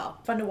pretty Yeah. well.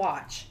 Fun to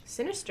watch.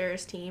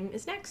 Sinister's team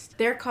is next.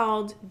 They're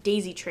called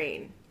Daisy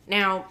Train.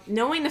 Now,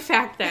 knowing the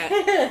fact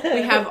that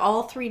we have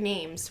all three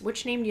names,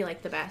 which name do you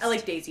like the best? I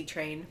like Daisy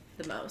Train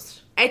the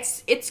most.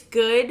 It's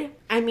good.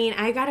 I mean,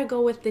 I gotta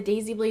go with the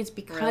Daisy Blades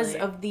because Really?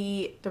 of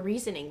the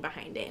reasoning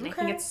behind it, and I think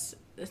Okay. it's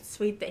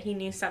sweet that he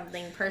knew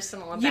something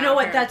personal about You know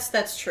what? her.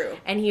 That's true.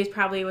 And he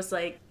probably was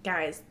like,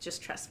 guys,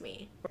 just trust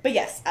me. But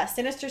yes,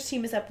 Sinister's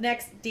team is up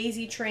next.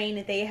 Daisy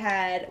Train. They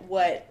had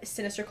what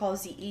Sinister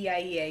calls the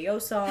E-I-E-A-O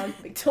song.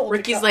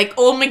 Ricky's like,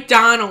 Old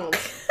McDonald.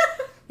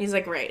 He's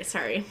like, right,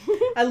 sorry.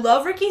 I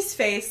love Ricky's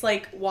face,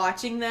 like,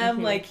 watching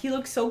them. Like, he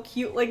looks so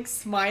cute, like,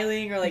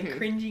 smiling or, like,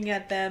 cringing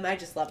at them. I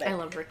just love it. I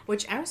love Rick.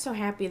 Which I was so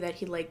happy that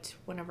he liked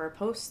one of our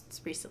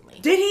posts recently.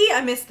 Did he? I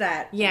missed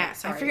that. Yeah,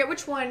 Sorry. I forget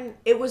which one.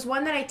 It was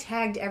one that I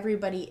tagged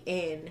everybody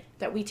in.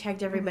 That we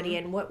tagged everybody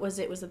in. What was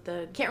it? Was it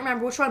the... Can't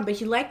remember which one, but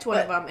he liked one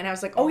of them. And I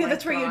was like, Oh, yeah, my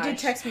that's right. You did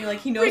gosh. text me, like,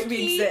 he knows we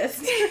Ricky.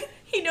 exist.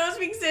 He knows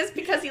we exist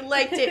because he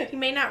liked it. He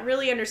may not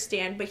really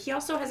understand, but he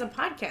also has a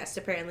podcast,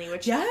 apparently,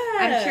 which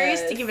I'm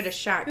curious to give it a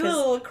shot. A Because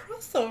little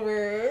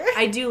crossover.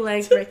 I do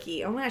like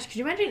Ricky. Oh my gosh, could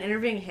you imagine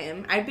interviewing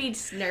him? I'd be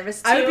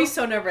nervous, too. I would be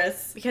so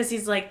nervous. Because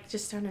he's, like,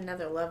 just on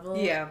another level.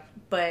 Yeah.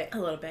 But A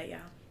little bit, yeah.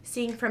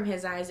 seeing from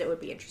his eyes, it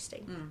would be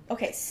interesting.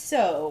 Okay,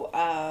 so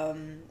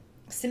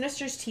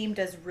Sinister's team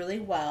does really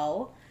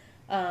well.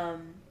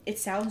 It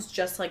sounds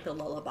just like the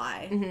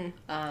lullaby.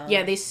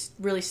 Yeah, they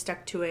really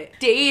stuck to it.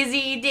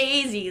 Daisy,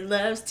 Daisy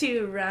loves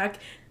to rock.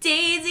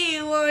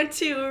 Daisy want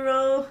to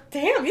roll.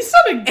 Damn, you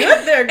sounded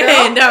good there, girl.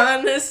 And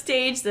on the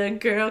stage, the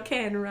girl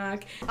can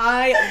rock.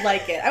 I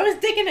like it. I was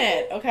digging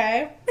it,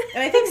 okay?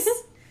 And I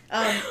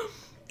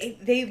think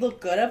they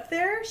look good up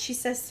there. She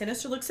says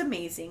Sinister looks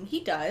amazing. He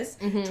does.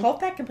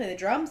 12-pack can play the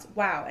drums.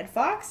 Wow. And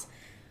Fox,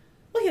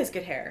 well, he has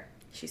good hair,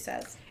 she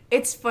says.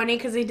 It's funny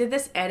because they did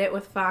this edit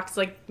with Fox,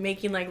 like,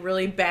 making, like,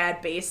 really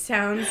bad bass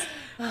sounds.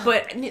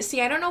 But,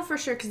 see, I don't know for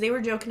sure because they were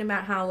joking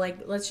about how, like,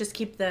 let's just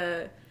keep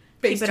it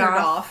Bass turned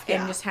off,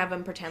 and yeah. just have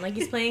him pretend like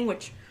he's playing,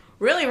 which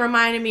really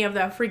reminded me of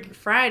the Freaky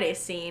Friday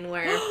scene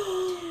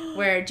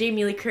where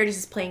Jamie Lee Curtis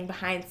is playing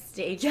behind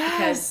stage Yes!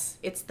 because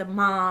it's the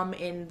mom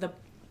in the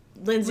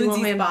Lindsay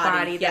Lindsay's Lohan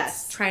body that's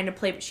yes. trying to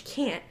play, but she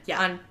can't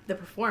on the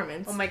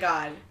performance. Oh my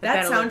god. The That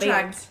Battle of the soundtrack,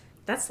 Bands.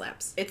 That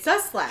slaps. it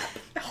does slap.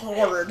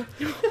 Hard.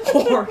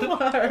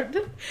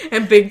 Hard.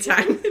 And big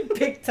time.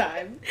 Big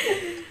time.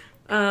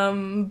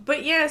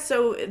 But yeah,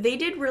 so they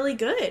did really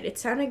good. It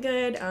sounded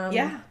good.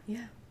 Yeah.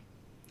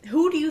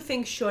 Who do you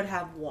think should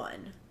have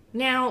won?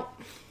 Now,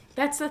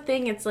 that's the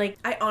thing. It's like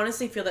I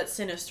honestly feel that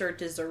Sinister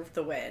deserved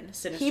the win.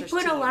 Sinister's he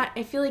put a team. lot.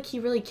 I feel like he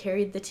really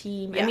carried the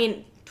team. Yeah. I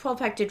mean,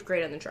 12-pack did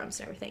great on the drums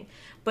and everything.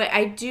 But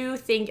I do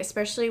think,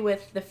 especially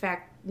with the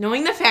fact,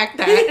 knowing the fact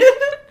that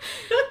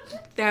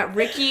that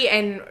Ricky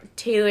and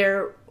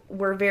Taylor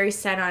were very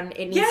set on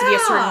it needs to be a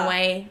certain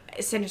way,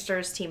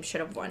 Sinister's team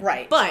should have won.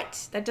 Right.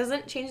 But that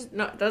doesn't change.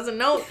 No, it doesn't.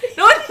 No, the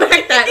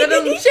fact that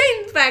doesn't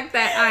change the fact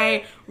that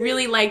I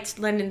really liked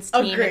London's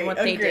team and what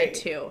they did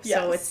too. Yes.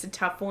 So it's a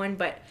tough one,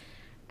 but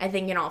I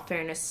think in all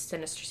fairness,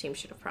 Sinister's team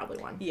should have probably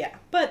won. Yeah,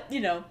 but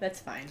you know that's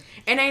fine.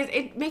 And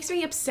it makes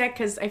me upset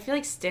because I feel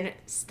like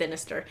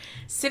Sinister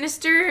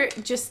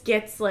just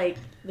gets like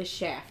the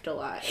shaft a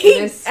lot. He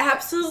in this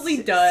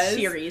absolutely does.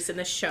 series in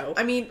the show.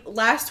 I mean,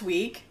 last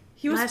week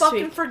he was Last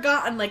fucking week.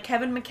 forgotten, like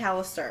Kevin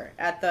McAllister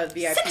at the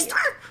VIP.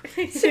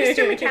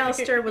 Sinister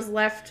McAllister was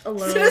left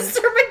alone. Sinister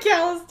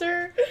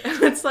McAllister.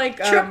 It's like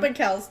Trip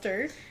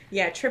McAllister.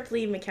 Yeah,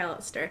 Triply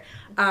McAllister.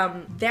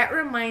 That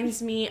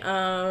reminds me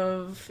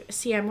of...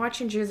 See, I'm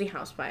watching Jersey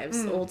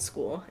Housewives, old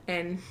school,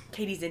 and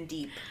Katie's in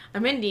deep.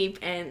 I'm in deep,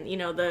 and, you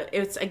know,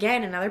 it's,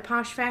 again, another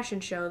posh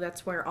fashion show.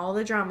 That's where all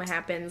the drama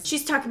happens.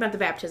 She's talking about the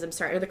baptism,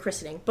 or the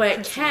christening.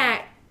 But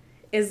Kat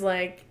is,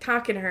 like,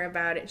 talking to her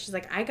about it. She's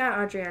like, I got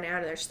Adriana out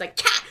of there. She's like,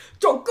 Kat,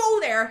 don't go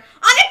there!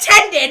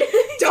 Unattended!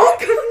 Don't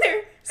go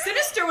there!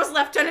 Sinister was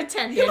left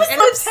unattended He was and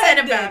so upset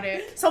upset about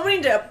it. Someone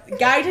need to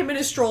guide him in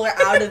a stroller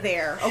out of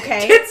there,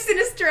 okay? Get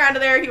Sinister out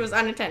of there. He was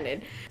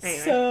unattended.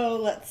 Anyway. So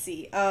let's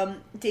see.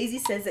 Daisy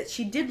says that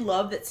she did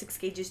love that Six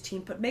Gage's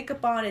team put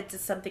makeup on. It did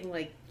something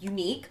like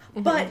unique,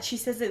 but she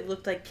says it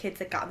looked like kids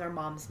that got their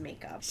mom's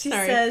makeup. She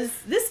says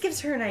this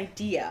gives her an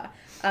idea.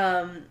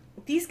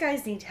 These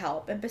guys need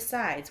help, and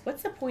besides,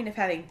 what's the point of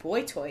having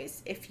boy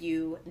toys if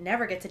you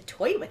never get to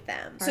toy with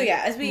them? So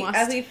yeah, as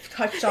we've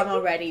touched on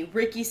already,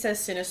 Ricky says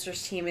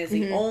Sinister's team is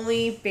the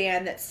only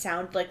band that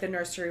sounds like the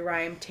nursery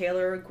rhyme.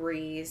 Taylor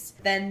agrees.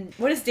 Then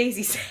what does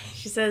Daisy say?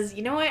 She says,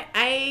 "You know what?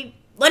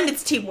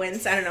 London's team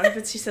wins." I don't know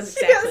if she says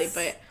exactly,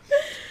 but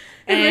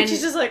and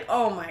Ricky's just like,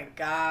 "Oh my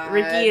god."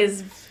 Ricky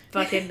is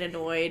fucking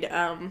annoyed.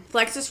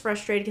 Flex is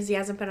frustrated because he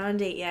hasn't been on a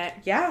date yet.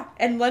 Yeah,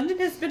 and London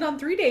has been on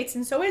 3 dates,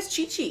 and so has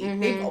Chi-Chi.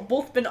 They've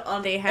both been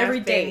on every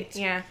date.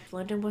 Yeah. If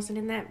London wasn't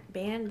in that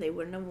band, they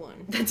wouldn't have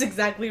won. That's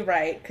exactly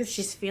right. Because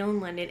she's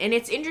feeling London. And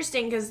it's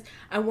interesting because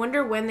I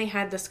wonder when they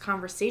had this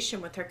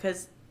conversation with her,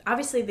 because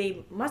obviously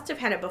they must have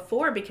had it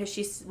before because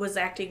she was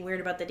acting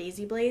weird about the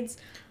daisy blades.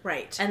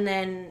 Right. And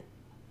then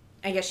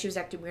I guess she was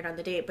acting weird on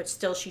the date, but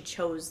still she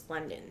chose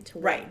London to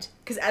win. Right.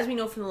 Because as we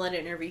know from the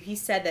London interview, he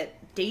said that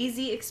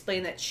Daisy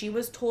explained that she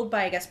was told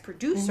by, I guess,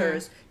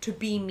 producers to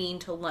be mean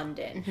to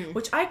London,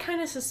 which I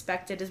kind of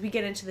suspected as we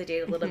get into the date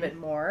a little bit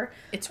more.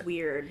 It's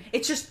weird.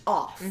 It's just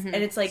off. And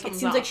it's like, it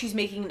seems like she's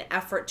making an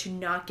effort to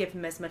not give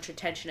him as much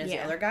attention as the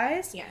other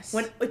guys. Yes.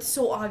 When it's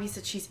so obvious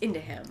that she's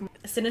into him.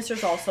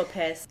 Sinister's also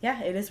pissed.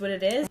 Yeah, it is what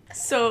it is.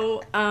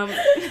 So,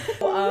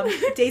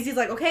 Daisy's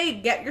like, okay,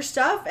 get your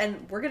stuff,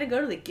 and we're gonna go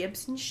to the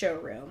Gibson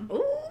showroom.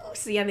 ooh,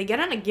 so yeah, they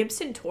get on a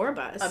Gibson tour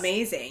bus.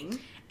 Amazing.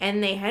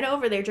 And they head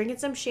over, they're drinking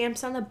some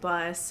champs on the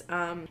bus,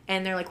 and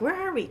they're like, where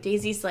are we?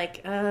 Daisy's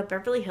like,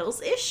 Beverly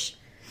Hills-ish?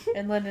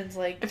 And London's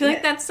like... I feel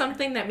like that's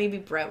something that maybe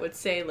Brett would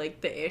say, like,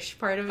 the ish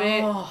part of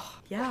it. Oh,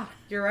 yeah,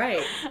 you're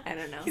right. I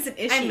don't know. He's an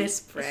ishy. I miss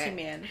Brett. Ishy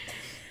man.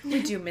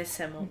 We do miss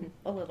him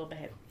a little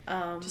bit.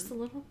 Just a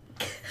little?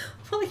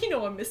 Well, you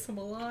know I miss him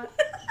a lot.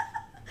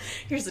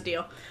 Here's the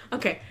deal.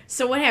 Okay,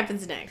 so what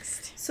happens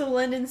next? So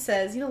London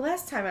says,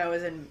 last time I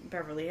was in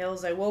Beverly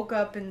Hills, I woke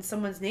up in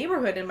someone's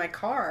neighborhood in my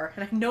car,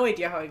 and I have no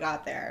idea how I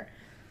got there.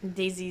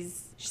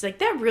 She's like,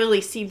 that really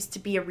seems to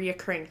be a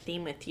reoccurring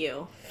theme with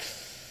you.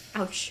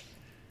 Ouch.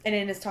 And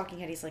in his talking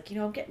head, he's like,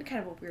 I'm getting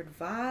kind of a weird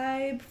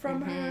vibe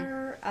from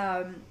her.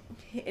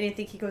 And I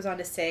think he goes on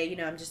to say,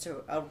 I'm just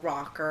a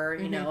rocker,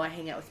 I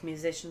hang out with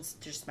musicians,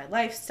 just my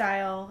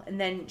lifestyle. And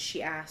then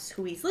she asks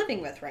who he's living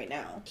with right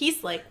now.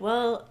 He's like,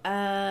 well,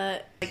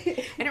 I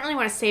don't really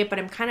want to say it, but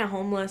I'm kind of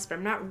homeless, but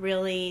I'm not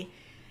really.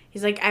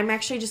 He's like, I'm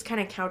actually just kind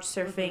of couch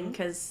surfing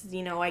because,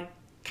 I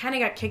kind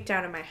of got kicked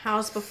out of my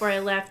house before I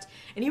left.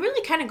 And he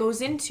really kind of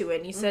goes into it.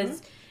 And he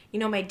says,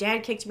 my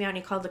dad kicked me out and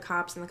he called the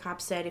cops, and the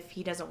cops said, if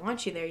he doesn't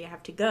want you there, you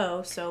have to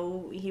go.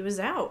 So he was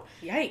out.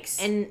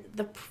 Yikes. And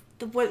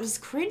what was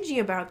cringy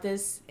about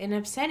this and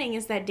upsetting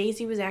is that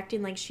Daisy was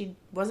acting like she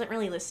wasn't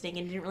really listening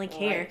and didn't really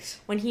care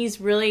when he's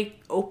really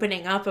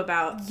opening up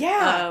about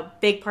a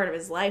big part of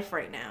his life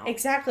right now.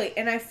 Exactly.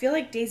 And I feel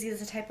like Daisy is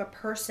the type of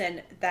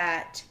person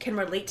that can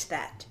relate to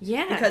that.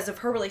 Yeah. Because of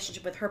her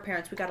relationship with her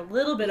parents, we got a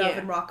little bit of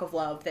in Rock of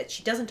Love that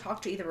she doesn't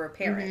talk to either of her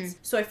parents.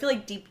 So I feel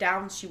like deep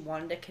down she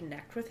wanted to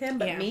connect with him,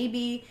 but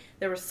maybe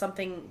there was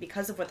something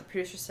because of what the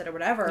producer said or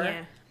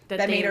whatever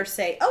that made her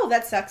say, oh,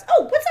 that sucks.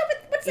 Oh, what's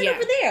it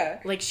over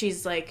there? Like,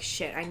 she's like,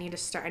 shit, I need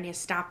to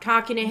stop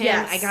talking to him.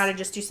 Yes. I gotta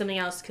just do something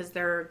else because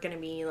they're gonna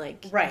be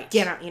like,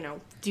 get out,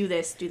 do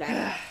this, do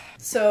that.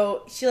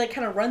 So she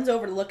kind of runs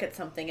over to look at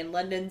something, and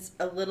London's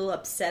a little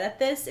upset at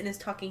this. In his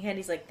talking head,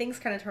 he's like, things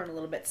kind of turn a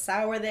little bit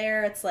sour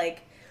there. It's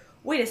like,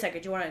 wait a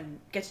second, do you want to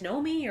get to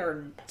know me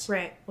or?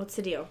 Right. What's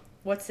the deal?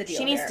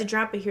 She needs to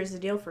drop it. Here's the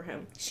deal for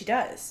him. She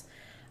does.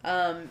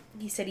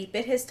 He said he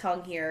bit his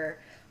tongue here,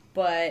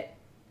 but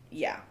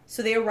yeah.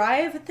 So they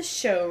arrive at the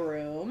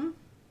showroom.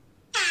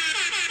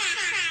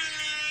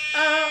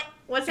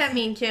 What's that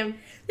mean, Kim?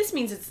 This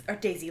means it's our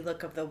Daisy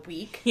look of the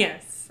week.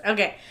 Yes.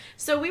 Okay.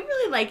 So we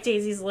really like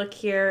Daisy's look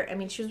here. I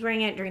mean, she was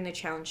wearing it during the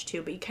challenge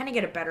too, but you kind of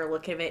get a better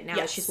look of it now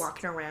that she's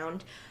walking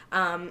around.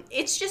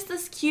 It's just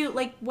this cute,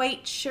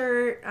 white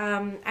shirt.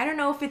 I don't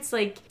know if it's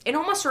it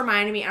almost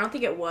reminded me, I don't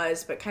think it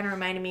was, but kind of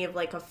reminded me of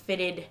a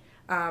fitted,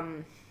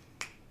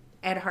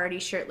 Ed Hardy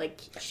shirt,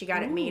 she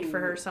got it made for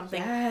her or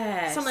something.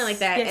 Yes. Something like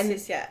that. Yes,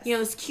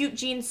 and, this cute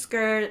jean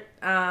skirt,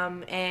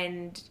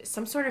 and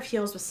some sort of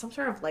heels with some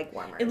sort of leg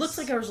warmers. It looks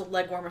like there was a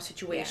leg warmer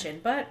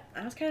situation, but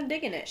I was kind of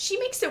digging it. She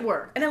makes it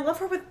work. And I love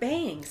her with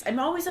bangs. I'm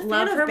always a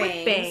fan of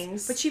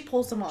bangs. But she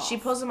pulls them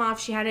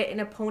off. She had it in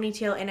a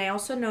ponytail, and I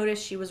also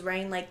noticed she was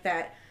wearing,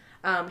 that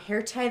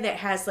hair tie that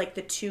has the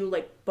two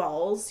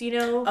balls,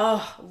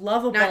 Oh,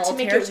 love a ball. Not to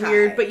make it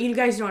weird, but you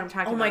guys know what I'm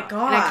talking about. Oh my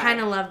god! And I kind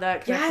of love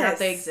that because I forgot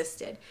they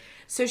existed.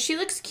 So she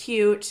looks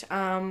cute.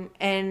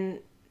 And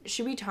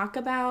should we talk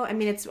about? I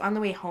mean, it's on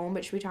the way home,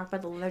 but should we talk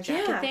about the leather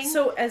jacket thing?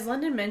 So as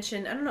London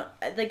mentioned, I don't know.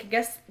 I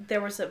guess there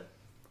was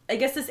I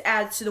guess this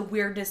adds to the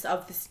weirdness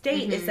of this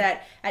date, is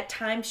that at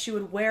times she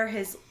would wear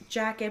his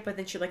jacket, but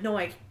then she'd be like, no,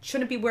 I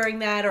shouldn't be wearing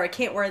that, or I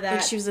can't wear that.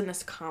 Like she was in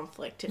this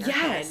conflict in her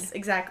head. Yes,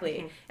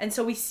 exactly. And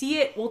so we see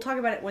it, we'll talk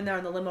about it when they're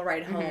on the limo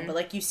ride home, but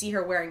like you see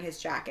her wearing his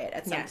jacket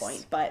at some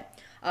point. But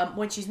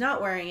when she's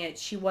not wearing it,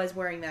 she was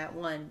wearing that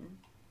one.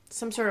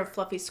 Some sort of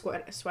fluffy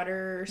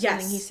sweater or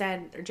something he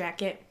said, or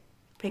jacket.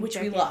 Which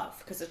jacket. we love,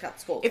 because it's got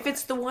skulls If on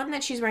it's the one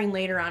that she's wearing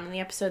later on in the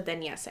episode,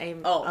 then yes, I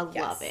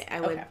love it.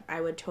 I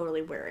would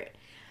totally wear it.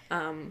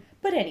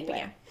 But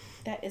anyway,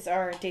 that is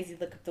our Daisy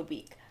look of the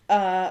week.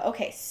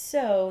 Okay,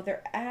 so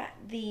they're at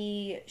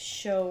the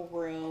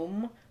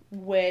showroom,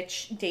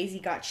 which Daisy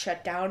got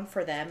shut down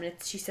for them. And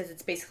she says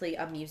it's basically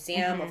a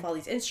museum of all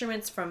these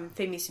instruments from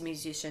famous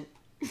musicians.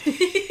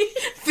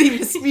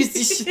 Famous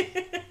musician.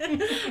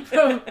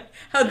 From,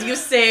 how do you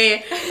say?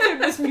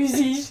 Famous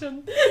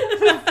musician.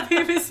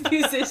 Famous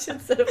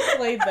musicians that have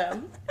played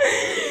them.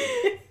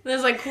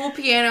 There's like cool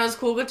pianos,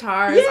 cool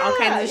guitars, all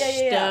kinds of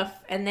stuff.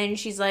 And then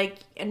she's like,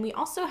 and we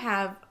also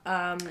have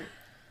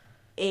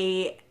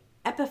a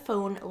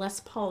Epiphone Les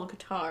Paul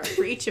guitar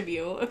for each of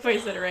you, if I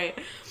said it right.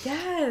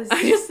 Yes.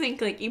 I just think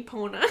like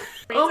Epona.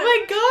 Oh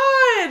my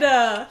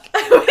god!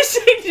 I wish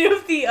I knew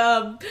the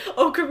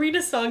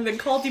Ocarina song that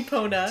called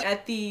Epona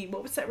at the,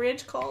 what was that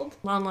ranch called?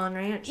 Lon Lon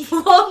Ranch.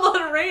 Lon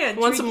Lon Ranch.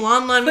 Want some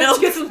Lon Lon milk? Let's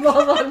get some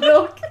Lon Lon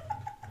milk.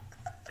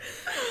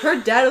 Her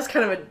dad was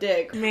kind of a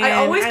dick. Man, I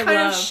always kind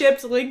of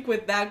shipped Link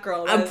with that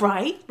girl.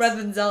 Right?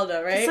 Rather than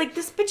Zelda, right? It's like,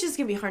 this bitch is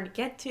gonna be hard to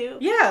get to.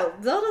 Yeah,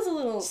 Zelda's a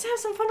little... Just have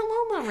some fun at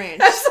Lon Lon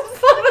Ranch. Have some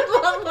fun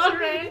with Lon Lon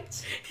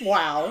Ranch.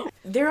 Wow.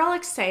 They're all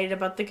excited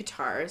about the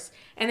guitars,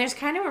 and there's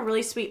kind of a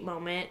really sweet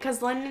moment,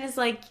 because London is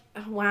like,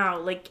 wow,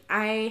 like,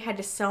 I had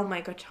to sell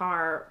my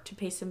guitar to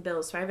pay some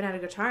bills, so I haven't had a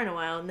guitar in a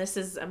while, and this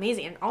is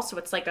amazing. And also,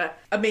 it's like a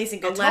amazing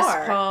guitar.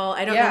 Les Paul.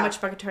 I don't know much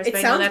about guitars, but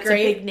I know that's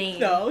great, a big name.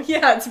 No,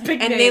 yeah, it's a big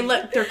name.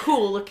 And they're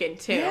cool looking,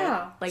 too.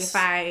 Yeah. Like, if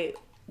I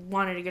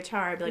wanted a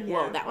guitar, I'd be like,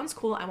 whoa, that one's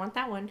cool, I want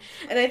that one.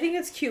 And I think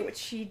it's cute what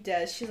she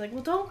does. She's like,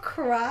 well, don't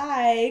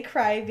cry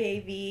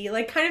baby.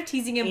 Like, kind of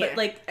teasing him, but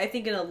like, I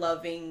think in a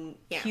loving,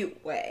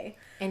 cute way.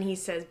 And he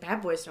says,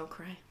 bad boys don't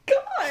cry.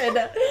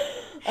 God!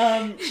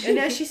 And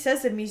as she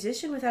says, a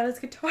musician without his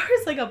guitar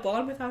is like a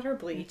blonde without her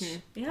bleach.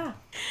 Yeah.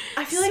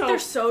 I feel like they're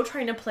so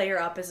trying to play her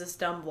up as this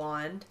dumb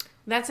blonde.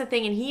 That's the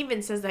thing, and he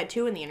even says that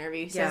too in the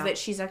interview. He says that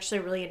she's actually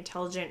a really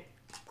intelligent,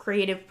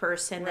 creative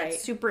person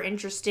that's super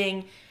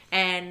interesting,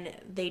 and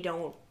they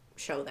don't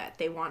show that.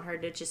 They want her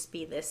to just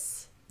be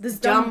this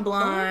dumb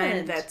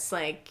blonde that's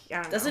like, I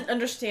don't know. Doesn't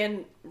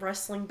understand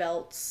wrestling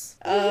belts.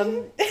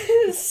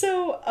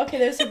 So, okay,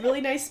 there's a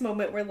really nice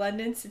moment where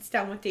London sits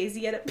down with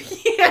Daisy at a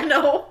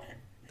piano.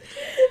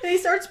 And he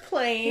starts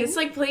playing. It's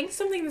like playing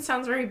something that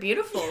sounds very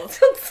beautiful.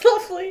 Sounds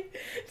lovely.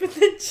 But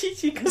then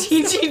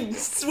Chi-Chi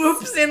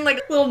swoops in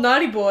like little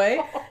naughty boy.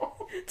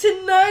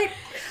 Tonight,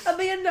 I'll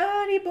be a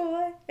naughty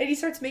boy. And he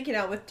starts making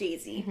out with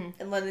Daisy.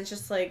 And London's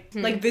just like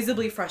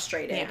visibly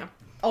frustrated. Yeah.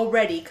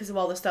 Already, because of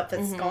all the stuff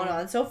that's gone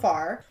on so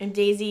far. And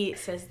Daisy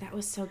says, that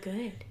was so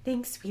good.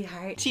 Thanks,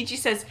 sweetheart. Chi-Chi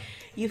says,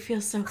 you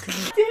feel so good.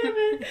 Damn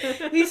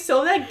it. He's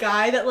so that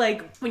guy that,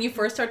 like, when you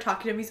first start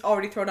talking to him, he's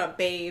already thrown out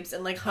babes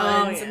and, like,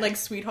 huns and, like,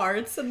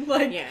 sweethearts. And,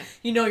 like,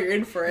 you know you're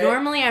in for it.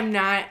 Normally, I'm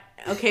not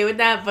okay with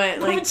that, but,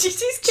 like,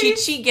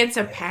 Chi-Chi gets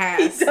a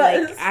pass.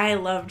 Like, I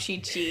love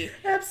Chi-Chi.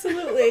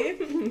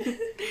 Absolutely.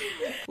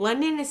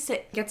 London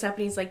gets up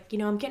and he's like, you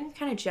know, I'm getting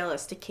kind of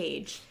jealous to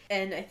Cage.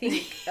 And I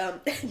think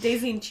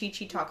Daisy and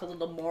Chi-Chi talk a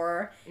little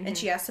more, and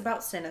she asks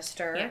about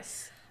Sinister.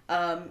 Yes.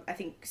 I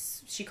think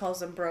she calls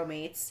them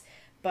bromates,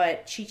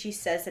 but Chi-Chi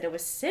says that it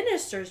was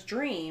Sinister's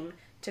dream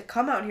to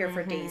come out here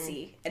for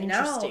Daisy. And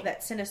now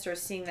that Sinister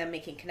is seeing them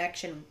making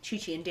connection,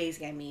 Chi-Chi and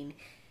Daisy, I mean,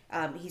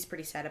 he's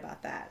pretty sad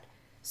about that.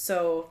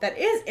 So that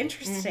is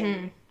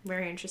interesting.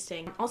 Very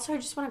interesting. Also, I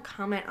just want to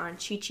comment on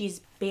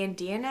Chi-Chi's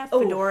bandana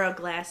fedora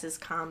glasses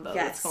combo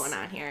that's going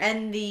on here.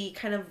 And the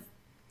kind of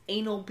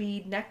anal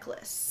bead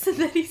necklace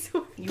that he's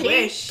wearing. You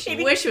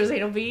wish it was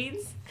anal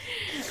beads.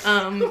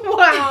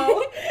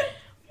 Wow.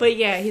 But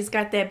yeah, he's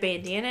got that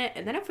bandana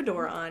and then a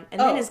fedora on, and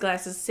then his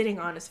glasses sitting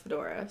on his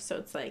fedora. So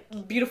it's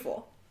like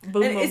beautiful.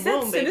 Boom, and boom, is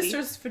that boom, baby.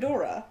 Sinister's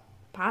fedora?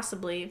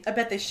 Possibly. I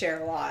bet they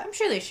share a lot. I'm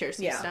sure they share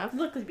some stuff.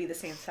 Look to be the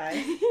same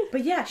size.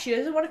 But yeah, she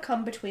doesn't want to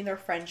come between their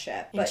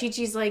friendship. And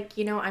Chi-Chi's like,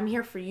 you know, I'm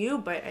here for you,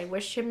 but I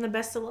wish him the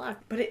best of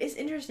luck. But it is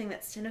interesting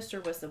that Sinister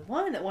was the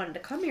one that wanted to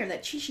come here, and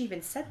that Chi-Chi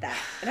even said that.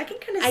 And I can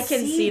kind of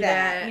see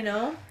that, you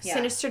know? Yeah.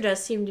 Sinister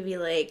does seem to be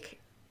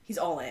like... He's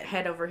all in.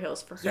 Head over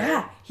heels for her.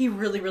 Yeah, he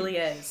really, really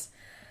is.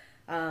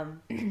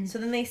 So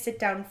then they sit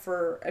down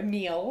for a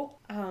meal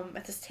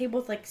at this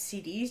table with like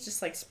CDs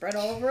just like spread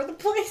all over the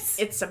place.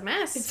 It's a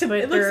mess. It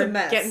looks a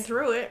mess. Getting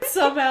through it.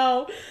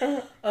 Somehow,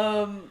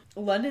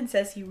 London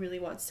says he really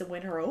wants to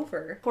win her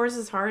over. Pours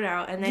his heart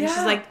out, and then she's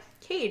like,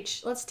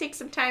 Cage, let's take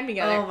some time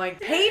together. Oh my,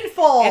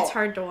 painful. It's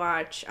hard to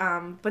watch.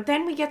 But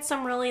then we get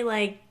some really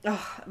like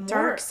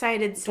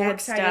dark-sided,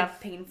 sad stuff.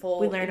 Painful,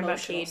 we learn about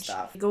Cage.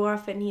 Stuff. We go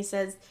off and he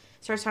says,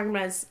 starts talking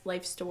about his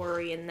life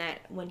story and that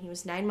when he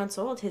was 9 months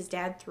old, his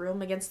dad threw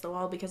him against the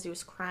wall because he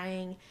was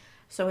crying.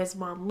 So his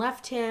mom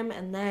left him,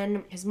 and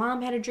then his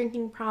mom had a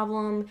drinking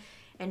problem,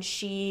 and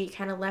she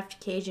kind of left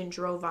Cage and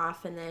drove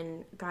off and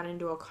then got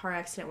into a car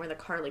accident where the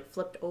car, like,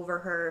 flipped over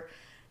her.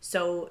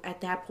 So at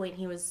that point,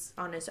 he was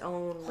on his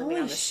own, living Holy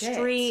on the shit.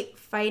 street,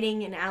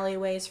 fighting in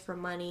alleyways for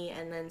money,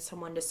 and then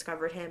someone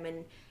discovered him,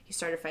 and he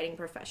started fighting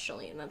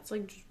professionally, and that's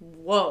like, just,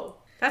 whoa,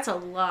 that's a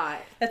lot.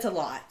 That's a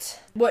lot.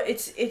 Well,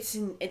 it's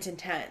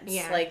intense.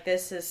 Yeah. Like,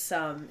 this is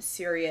some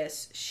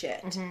serious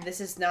shit.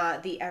 This is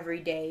not the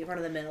everyday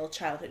run-of-the-mill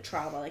childhood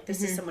trauma. Like,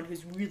 this is someone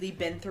who's really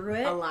been through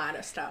it. A lot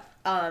of stuff.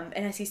 And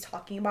as he's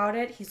talking about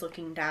it, he's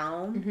looking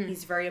down.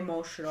 He's very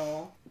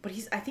emotional, but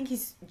I think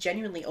he's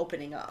genuinely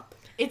opening up.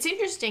 It's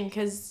interesting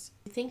because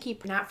I think he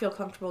not feel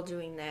comfortable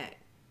doing that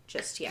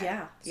just yet.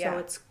 Yeah, So yeah.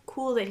 it's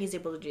cool that he's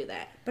able to do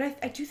that. But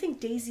I do think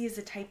Daisy is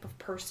the type of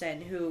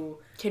person who...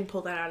 Can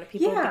pull that out of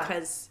people Yeah.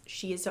 because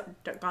she has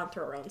gone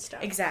through her own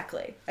stuff.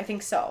 Exactly. I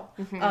think so.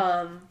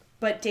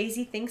 But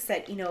Daisy thinks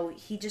that,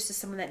 he just is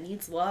someone that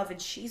needs love,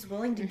 and she's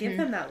willing to give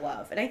him that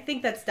love. And I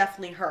think that's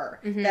definitely her.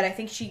 That I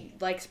think she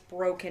likes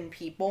broken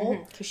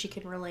people. Because she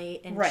can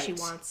relate and Right. she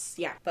wants,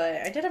 yeah.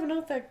 But I did have a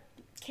note that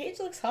Cage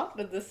looks hot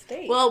in this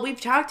state. Well, we've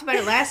talked about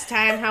it last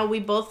time, how we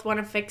both want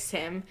to fix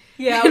him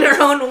Yeah, in our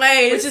own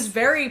ways. which is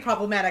very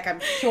problematic, I'm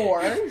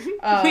sure.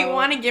 We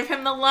want to give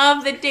him the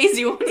love that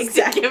Daisy wants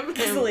to give him.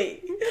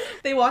 Exactly.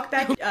 They walk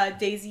back,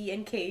 Daisy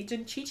and Cage,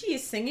 and Chi-Chi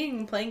is singing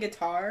and playing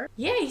guitar.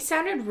 Yeah, he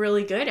sounded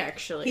really good,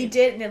 actually. He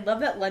did, and I love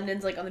that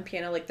London's, like, on the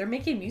piano. Like, they're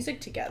making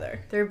music together.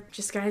 They're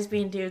just guys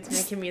being dudes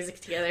making music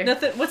together.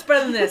 Nothing. What's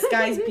better than this?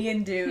 Guys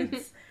being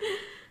dudes.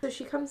 So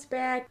she comes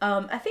back.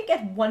 I think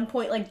at one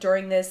point, like,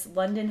 during this,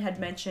 London had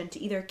mentioned to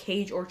either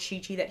Cage or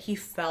Chi-Chi that he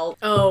felt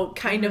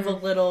kind of a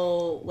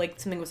little, like,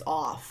 something was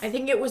off. I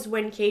think it was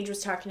when Cage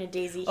was talking to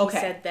Daisy, he Okay.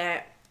 said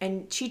that.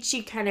 And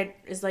Chi-Chi kind of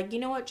is like, you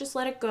know what, just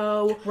let it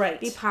go.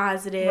 Right. Be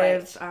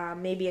positive.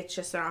 Maybe it's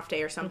just an off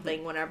day or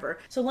something, whatever.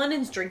 So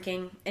London's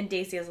drinking, and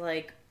Daisy is,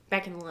 like,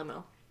 Back in the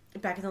limo.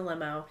 back in the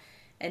limo,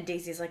 and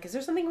Daisy's like, is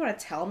there something you want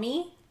to tell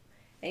me?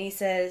 And he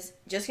says,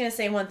 just gonna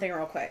say one thing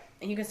real quick,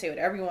 and you can say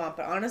whatever you want,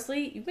 but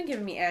honestly, you've been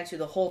giving me attitude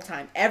the whole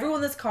time. Everyone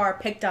in this car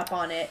picked up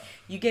on it.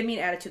 You gave me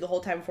an attitude the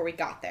whole time before we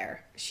got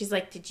there. She's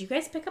like, did you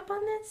guys pick up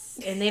on this?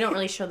 And they don't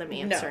really show them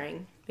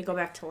answering. They go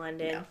back to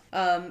London.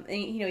 And,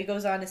 he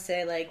goes on to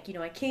say, like,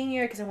 I came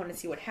here because I wanted to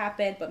see what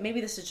happened, but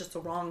maybe this is just the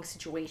wrong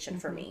situation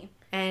for me.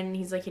 And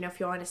he's like, if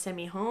you want to send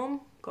me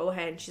home, go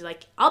ahead. And she's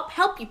like, I'll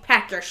help you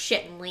pack your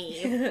shit and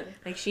leave.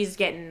 Like, she's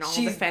getting all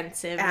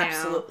defensive now.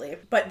 Absolutely.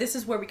 But this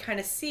is where we kind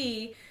of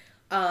see,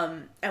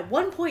 at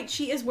one point,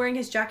 she is wearing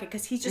his jacket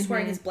because he's just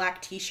wearing his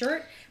black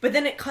t-shirt, but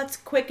then it cuts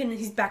quick and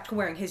he's back to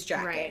wearing his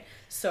jacket. Right.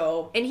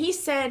 So... And he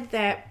said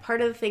that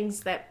part of the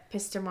things that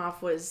pissed him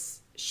off was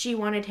she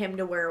wanted him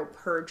to wear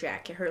her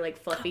jacket, her, like,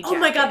 fluffy jacket. Oh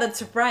my god,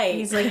 that's right.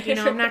 He's like,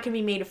 I'm not going to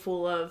be made a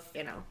fool of,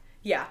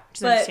 Yeah, It's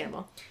but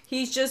understandable.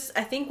 he's just,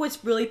 I think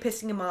what's really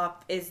pissing him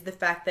off is the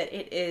fact that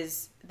it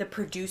is the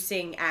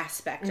producing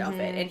aspect of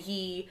it, and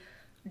he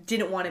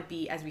didn't want to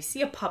be, as we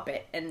see, a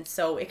puppet, and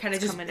so it kind of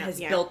just has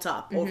built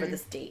up over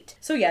this date.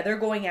 So yeah, they're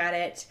going at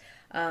it.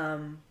 I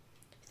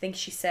think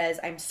she says,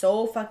 I'm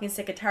so fucking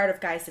sick and tired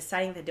of guys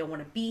deciding they don't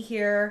want to be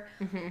here.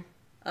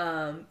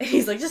 And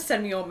he's like, just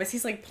send me home. As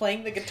he's like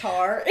playing the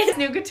guitar. His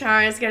new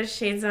guitar, he's got his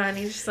shades on,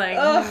 he's just like...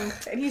 Ugh.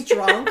 And he's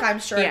drunk, I'm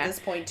sure, Yeah. at this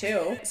point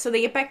too. So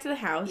they get back to the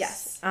house.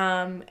 Yes.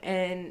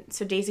 And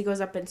so Daisy goes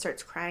up and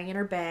starts crying in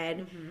her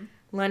bed.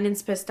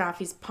 London's pissed off.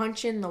 He's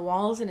punching the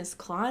walls in his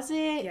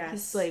closet. Yes.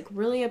 He's, like,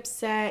 really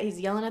upset. He's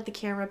yelling at the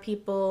camera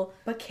people,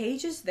 But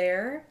Cage is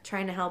there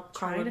trying to help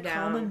calm trying him to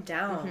down. calm him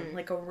down.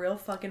 Like a real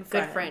fucking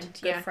friend. Good friend,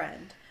 Good yeah.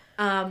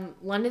 friend.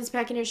 London's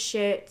packing his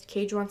shit.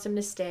 Cage wants him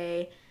to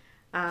stay.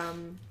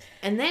 And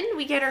then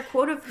we get our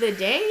quote of the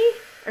day,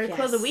 or quote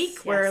of the week,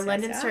 where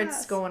London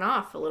starts going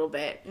off a little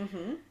bit.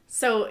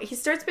 So he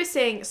starts by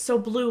saying, "So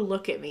Blue,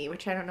 look at me,"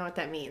 which I don't know what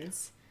that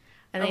means.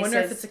 And I then wonder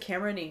he if says, it's a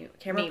camera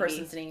maybe.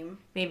 person's name.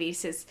 maybe he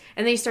says,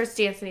 and then he starts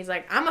dancing. He's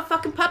like, "I'm a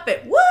fucking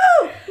puppet.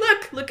 Woo!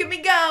 Look at me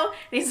go!"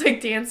 And he's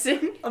like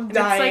dancing. I'm And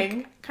dying. It's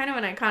like kind of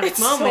an iconic It's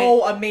moment.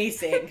 so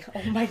amazing.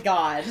 Oh my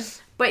god.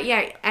 But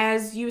yeah,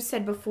 as you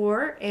said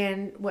before,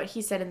 and what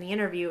he said in the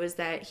interview is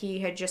that he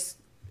had just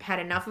had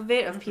enough of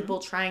it, of people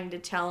trying to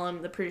tell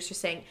him, the producer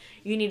saying,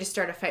 you need to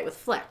start a fight with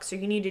Flex, or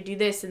you need to do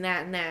this and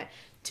that,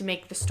 to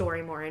make the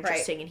story more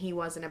interesting, and he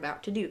wasn't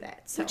about to do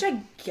that. So. Which I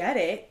get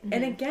it.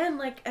 And again,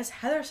 like, as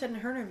Heather said in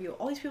her interview,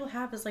 all these people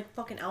have is, like,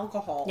 fucking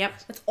alcohol. Yep.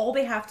 That's all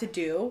they have to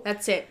do.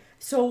 That's it.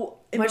 So,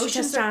 Much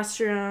emotions are...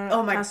 testosterone.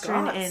 Oh my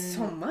testosterone god, and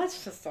so much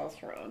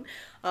testosterone.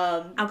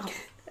 alcohol.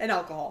 And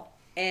alcohol.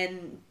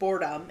 And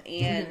boredom.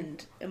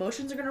 And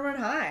emotions are going to run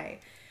high.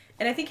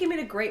 And I think he made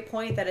a great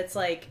point that it's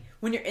like,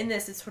 when you're in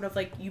this, it's sort of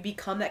like you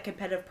become that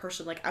competitive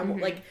person. Like, I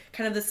want, like,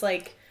 kind of this,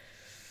 like,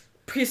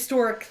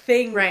 prehistoric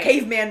thing, Right.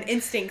 caveman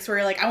instincts where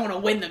you're like, I want to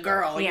win the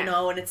girl, Yeah. you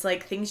know? And it's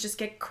like, things just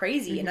get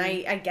crazy. And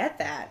I get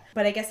that.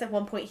 But I guess at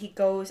one point he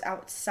goes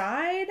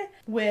outside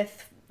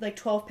with like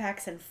 12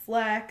 packs and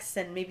Flex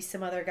and maybe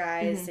some other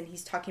guys, and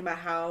he's talking about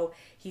how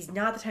he's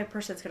not the type of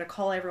person that's going to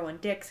call everyone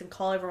dicks and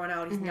call everyone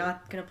out. He's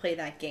not going to play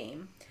that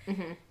game.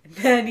 And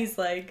then he's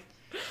like...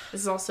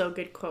 This is also a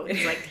good quote.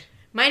 He's like,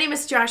 my name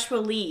is Joshua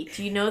Lee.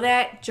 Do you know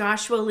that?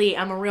 Joshua Lee.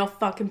 I'm a real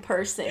fucking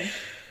person.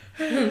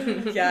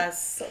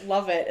 Yes,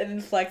 love it. And then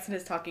Flex in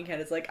his talking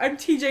head is like, I'm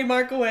TJ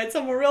Markowitz.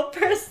 I'm a real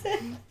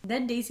person.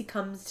 Then Daisy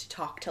comes to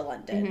talk to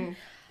London.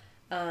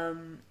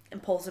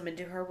 And pulls him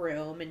into her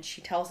room, and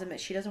she tells him that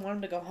she doesn't want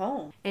him to go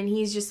home. And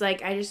he's just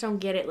like, I just don't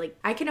get it. Like,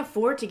 I can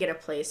afford to get a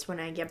place when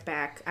I get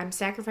back. I'm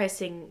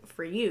sacrificing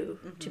for you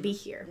to be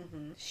here.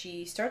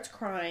 She starts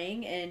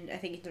crying, and I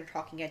think they're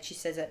talking, and she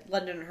says that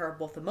London and her are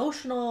both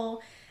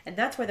emotional, and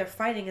that's why they're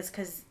fighting is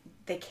because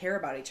they care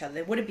about each other.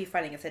 They wouldn't be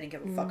fighting if they didn't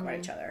give a fuck about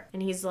each other.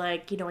 And he's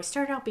like, I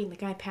started out being the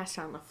guy passed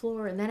out on the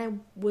floor, and then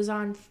I was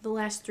on the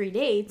last 3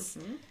 dates.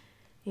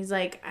 He's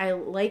like, I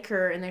like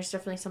her, and there's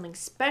definitely something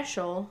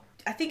special.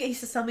 I think he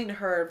says something to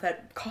her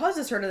that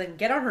causes her to then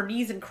get on her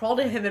knees and crawl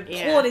to him and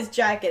pull at his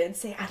jacket and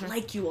say, I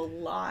like you a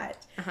lot.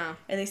 And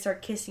they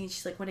start kissing. And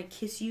she's like, when I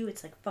kiss you,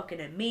 it's like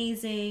fucking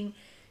amazing.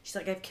 She's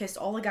like, I've kissed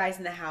all the guys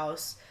in the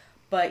house,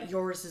 but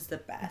yours is the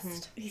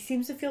best. He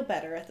seems to feel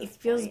better at this point. He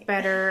feels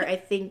better. I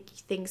think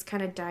things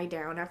kind of die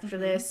down after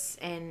this,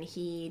 and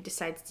he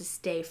decides to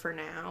stay for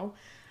now.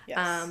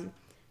 Yes.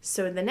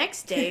 So the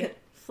next day...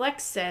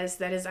 Flex says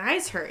that his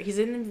eyes hurt. He's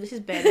in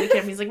his bed waking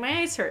up. He's like, my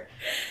eyes hurt.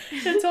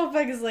 And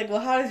 12-pack is like, well,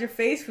 how does your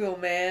face feel,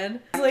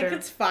 man? He's like,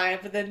 it's fine.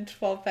 But then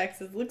 12-pack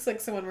says, looks like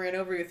someone ran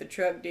over you with a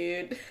truck,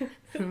 dude.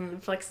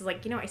 Flex is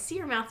like, I see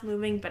your mouth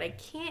moving, but I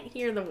can't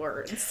hear the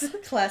words.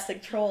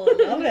 Classic troll.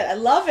 I love it. I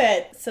love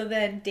it. So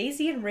then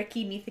Daisy and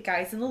Ricky meet the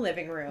guys in the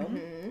living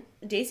room.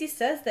 Daisy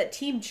says that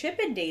Team Chip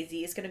and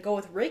Daisy is going to go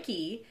with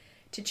Ricky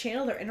to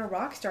channel their inner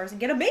rock stars and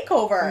get a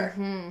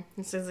makeover.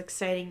 This is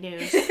exciting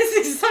news.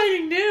 It's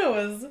exciting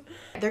news.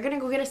 They're gonna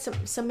go get us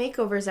some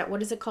makeovers at,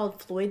 what is it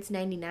called, Floyd's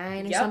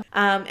 99 or something.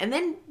 And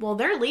then while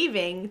they're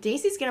leaving,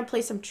 Daisy's gonna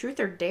play some Truth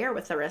or Dare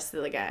with the rest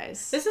of the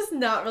guys. This is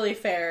not really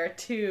fair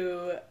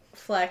to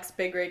Flex,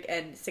 Big Rig,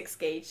 and Six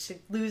Gauge to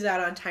lose out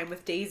on time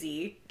with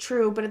Daisy.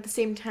 True, but at the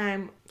same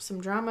time,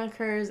 some drama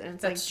occurs, and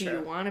it's That's like, do true.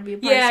 you want to be a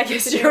part Yeah, I of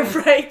Truth guess or you're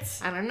Dare? right.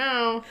 I don't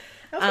know.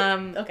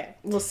 Okay.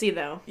 We'll see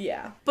though.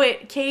 Yeah.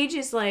 But Cage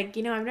is like,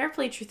 I've never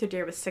played Truth or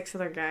Dare with 6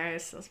 other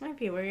guys, so this might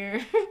be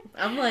weird.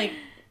 I'm like,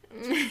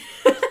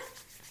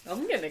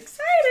 I'm getting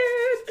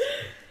excited.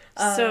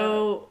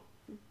 So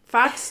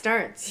Fox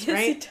starts, Yes,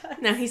 right? he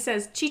does. Now he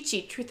says,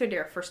 Chi-Chi, Truth or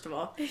Dare, first of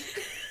all.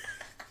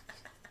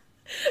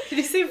 Did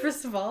he say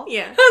first of all?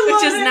 Yeah. I Which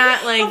love is it.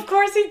 not like, Of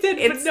course he did,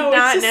 it's but no,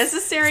 not it's just...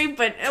 necessary,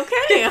 but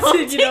okay. I'll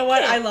You know take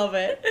what? it. I love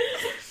it.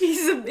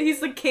 He's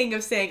the king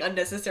of saying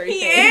unnecessary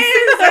He things.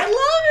 is. I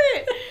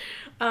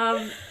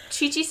love it.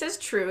 Chi-Chi says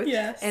truth.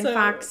 Yeah, And so-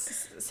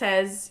 Fox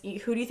says,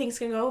 who do you think's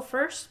gonna go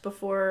first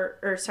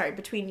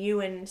between you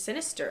and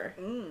Sinister?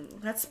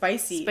 That's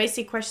spicy.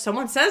 Spicy question.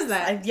 Someone says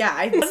that. I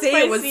would That's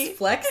say it was spicy.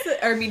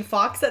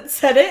 Fox that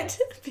said it.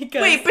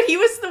 Because Wait, but he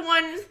was the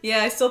one.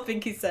 yeah, I still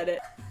think he said it.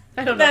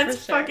 I don't know That's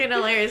for sure. fucking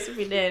hilarious if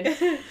he did.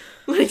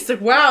 Like, he's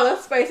like, wow,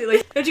 that's spicy.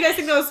 Like, Don't you guys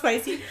think that was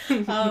spicy?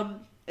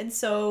 And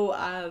so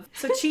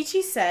Chi-Chi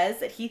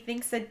says that he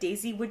thinks that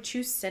Daisy would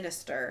choose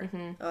Sinister.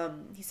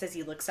 He says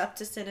he looks up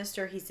to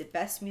Sinister. He's the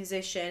best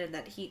musician, and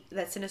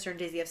that Sinister and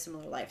Daisy have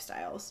similar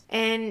lifestyles.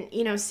 and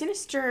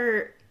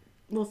Sinister.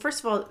 Well, first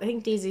of all, I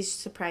think Daisy's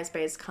surprised by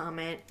his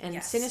comment, and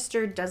Yes.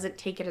 Sinister doesn't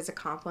take it as a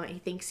compliment. He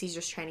thinks he's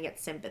just trying to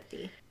get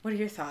sympathy. What are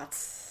your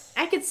thoughts?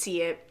 I could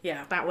see it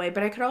Yeah. that way,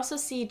 but I could also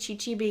see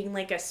Chi-Chi being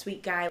like a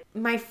sweet guy.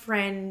 My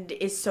friend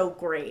is so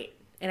great,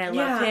 and I love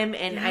Yeah, him,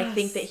 and I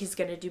think yes. that he's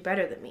going to do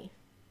better than me.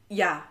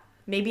 Yeah.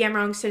 Maybe I'm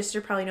wrong.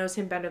 Sinister probably knows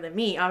him better than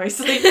me,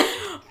 obviously.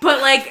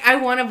 But, like, I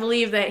want to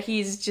believe that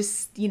he's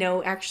just,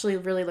 actually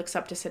really looks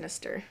up to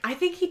Sinister. I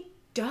think he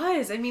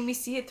does. I mean, we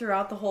see it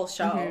throughout the whole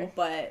show,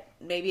 but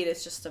maybe it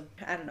is just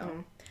I don't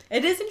know.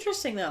 It is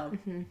interesting, though.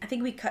 I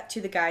think we cut to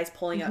the guys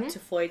pulling up to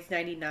Floyd's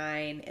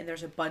 99, and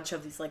there's a bunch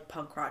of these, like,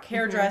 punk rock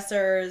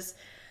hairdressers,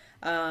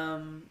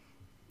 and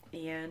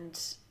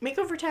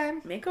Makeover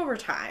time. makeover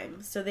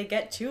time. So they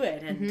get to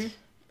it, and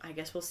I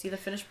guess we'll see the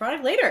finished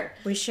product later.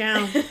 We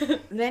shall.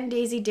 Then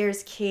Daisy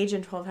dares Cage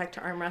and 12-pack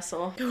to arm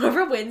wrestle.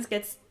 Whoever wins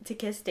gets to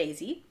kiss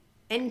Daisy.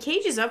 And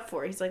Cage is up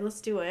for it. He's like, let's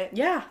do it.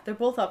 Yeah, they're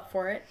both up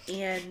for it.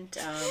 And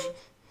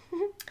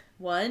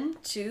 1,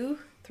 2,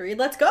 3,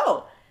 let's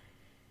go.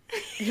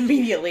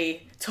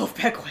 Immediately,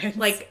 12-pack wins.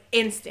 Like,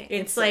 instant.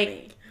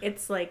 Instantly.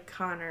 It's like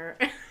Conor.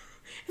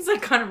 It's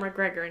like Conor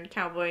McGregor and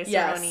Cowboy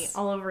Cerrone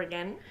all over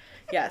again.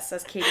 Yes,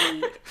 as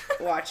Katie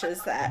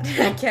watches that.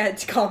 I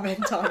can't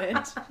comment on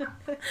it.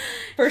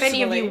 If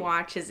any of you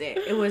watches it,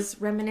 it was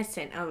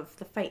reminiscent of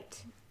the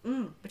fight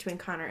between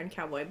Conor and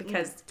Cowboy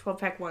because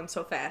 12-pack won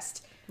so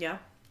fast. Yeah.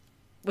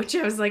 Which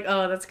I was like,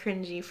 oh, that's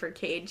cringy for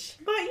Cage.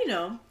 But,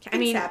 I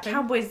mean, happen.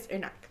 Cowboys are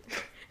not.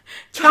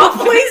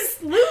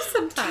 Cowboys lose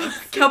sometimes.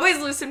 Cowboys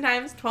lose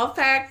sometimes.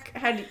 12-pack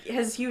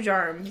has huge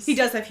arms. He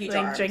does have huge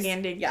like arms.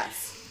 gigantic.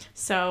 Yes.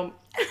 So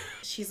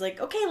She's like,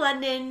 okay,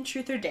 London,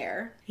 truth or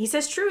dare? he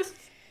says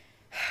truth.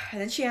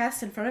 And then she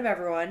asks in front of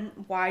everyone,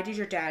 why did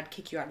your dad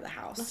kick you out of the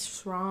house?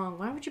 What's wrong?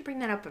 Why would you bring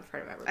that up in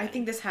front of everybody? I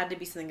think this had to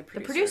be something the the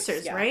producers.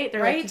 producers, yeah. right?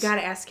 They're right? like, you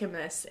gotta ask him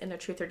this in a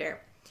truth or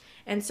dare.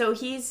 And so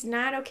he's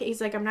not okay.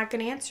 He's like, I'm not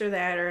gonna answer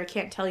that, or I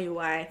can't tell you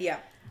why. Yeah.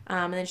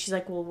 And then she's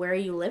like, well, where are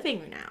you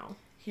living now?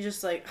 He's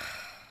just like,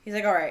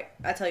 all right,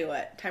 I'll tell you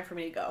what, time for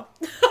me to go.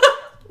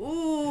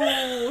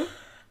 Ooh.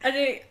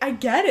 And I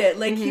get it.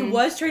 Like, he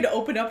was trying to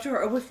open up to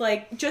her with,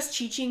 like, just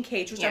Chi-Chi and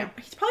Cage, which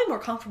he's probably more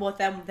comfortable with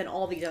them than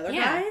all these other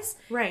guys.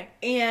 Right.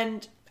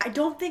 And I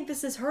don't think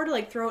this is her to,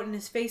 like, throw it in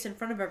his face in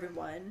front of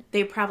everyone.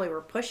 They probably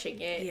were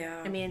pushing it.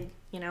 Yeah. I mean,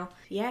 you know,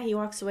 he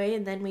walks away,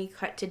 and then we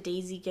cut to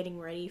Daisy getting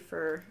ready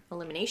for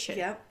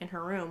elimination in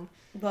her room.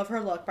 Love her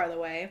look, by the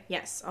way.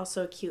 Yes,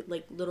 also a cute,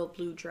 like, little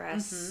blue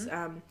dress.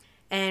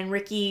 And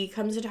Ricky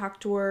comes to talk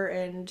to her,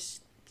 and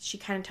she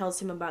kind of tells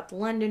him about the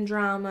London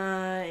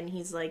drama, and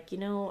he's like, you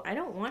know, I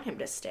don't want him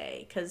to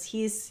stay, because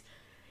he's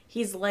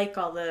like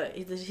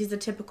he's a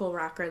typical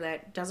rocker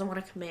that doesn't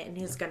want to commit, and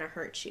he's gonna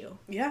hurt you.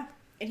 Yeah.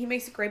 And he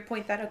makes a great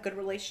point that a good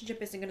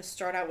relationship isn't going to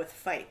start out with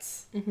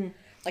fights.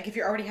 Like, if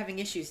you're already having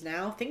issues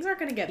now, things aren't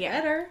going to get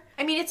better.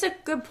 I mean, it's a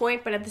good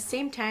point, but at the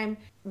same time,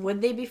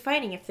 would they be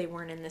fighting if they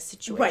weren't in this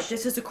situation? Right,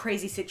 this is a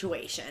crazy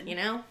situation. You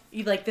know?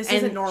 This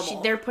isn't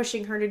normal. They're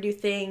pushing her to do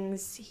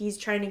things.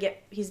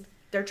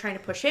 They're trying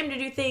to push him to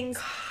do things.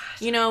 God.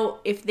 You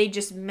know, if they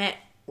just met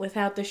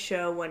without the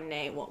show one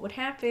day, what would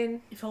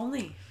happen? If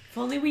only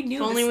we knew.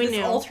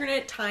 This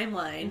alternate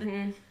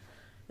timeline.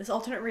 This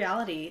alternate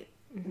reality.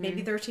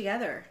 Maybe they're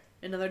together.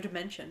 Another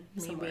dimension.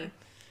 Somewhere.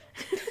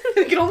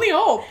 We can only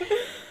hope.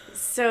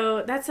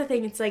 So that's the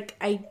thing. It's like,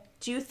 I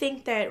do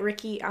think that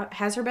Ricky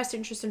has her best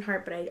interest in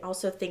heart, but I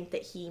also think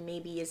that he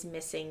maybe is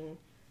missing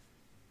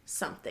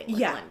something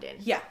with London.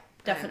 Yeah,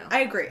 definitely.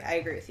 I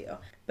agree with you.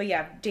 But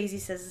yeah, Daisy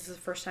says this is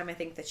the first time I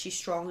think that she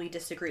strongly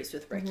disagrees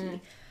with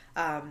Ricky.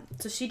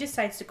 So she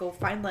decides to go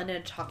find London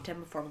and talk to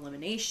him before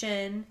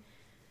elimination.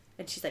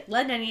 And she's like,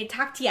 London, I need to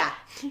talk to ya.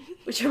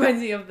 Which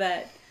reminds me of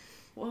that.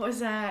 What was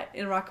that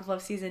in Rock of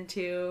Love Season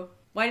 2?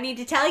 What I need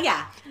to tell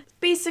ya?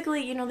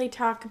 Basically, you know, they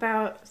talk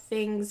about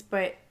things,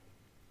 but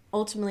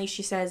ultimately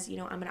she says, you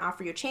know, I'm going to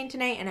offer you a chain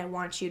tonight, and I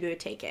want you to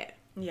take it.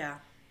 Yeah.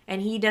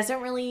 And he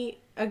doesn't really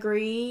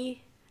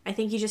agree. I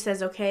think he just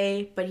says,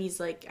 okay, but he's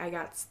like, I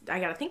got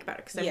to think about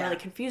it, because I'm really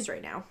confused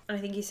right now. And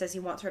I think he says he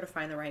wants her to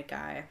find the right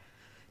guy.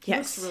 He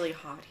looks really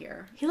hot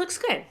here. He looks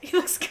good.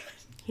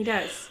 He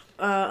does.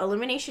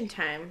 Elimination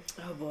time.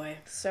 Oh boy!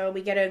 So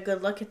we get a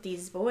good look at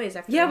these boys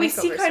after. Yeah, the we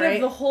see kind right?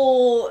 of the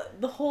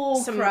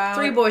whole crowd.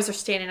 3 boys are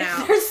standing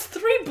out. There's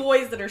 3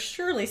 boys that are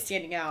surely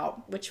standing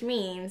out, which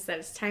means that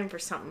it's time for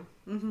something.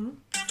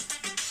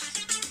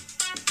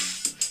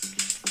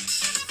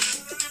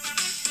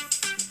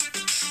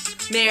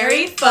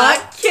 Marry,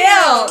 fuck,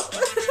 kill.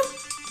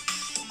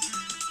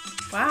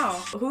 Wow.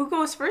 Who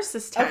goes first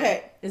this time?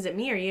 Okay. Is it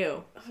me or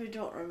you? I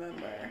don't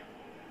remember.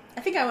 I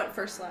think I went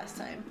first last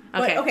time.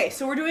 Okay. But, okay,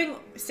 so we're doing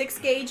 6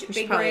 Gauge,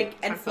 Big Rig,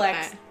 and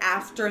Flex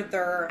after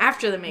the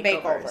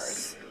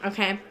makeovers.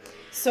 Okay.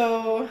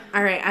 So.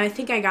 All right, I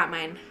think I got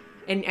mine.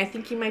 And I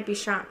think you might be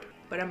shocked,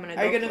 but I'm going to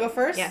go. Are you going to go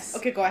first? Yes.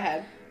 Okay, go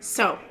ahead.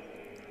 So,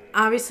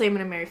 obviously I'm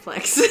going to marry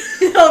Flex.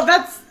 No,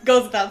 that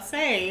goes without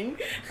saying.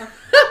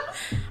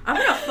 I'm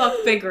going to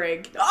fuck Big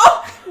Rig.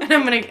 Oh! And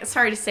I'm going to,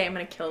 sorry to say, I'm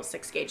going to kill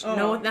 6 Gauge. Oh.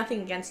 No,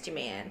 nothing against you,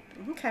 man.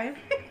 Okay.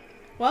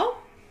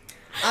 Well,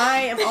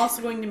 I am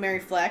also going to marry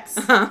Flex.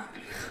 I'm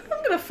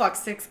going to fuck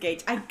 6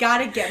 Gauge. I got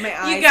to get my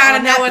eyes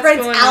on that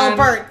Prince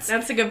Albert.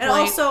 That's a good point. And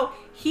also,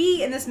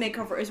 he in this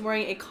makeover is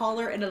wearing a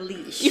collar and a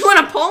leash. You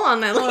want to pull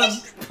on that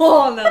leash? Pull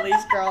on that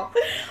leash, girl.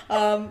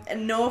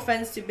 And no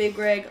offense to Big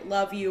Rig,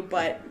 love you,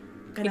 but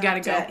you gotta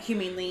go.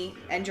 Humanely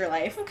end your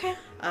life. Okay.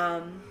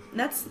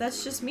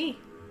 That's just me.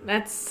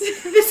 This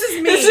is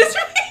me. This is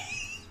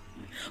me.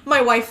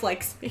 My wife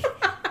likes me.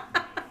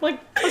 My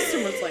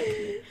customers like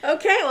me.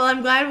 Okay, well,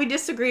 I'm glad we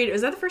disagreed.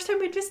 Was that the first time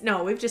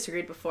No, we've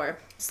disagreed before.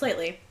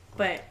 Slightly.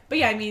 But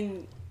yeah, I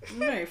mean,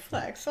 Mary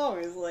Flex,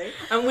 obviously.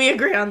 And we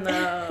agree on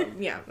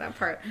that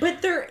part.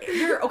 But they're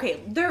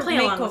okay. They're play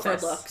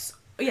makeover looks.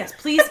 Yes,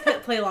 please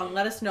play along.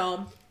 Let us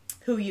know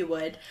who you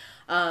would.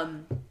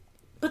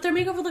 But their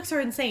makeover looks are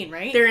insane,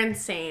 right? They're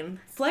insane.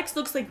 Flex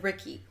looks like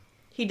Ricky.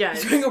 He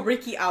does. He's wearing a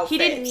Ricky outfit. He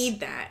didn't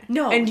need that.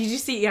 No. And did you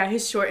see,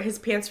 his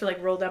pants were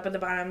like rolled up at the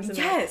bottoms. And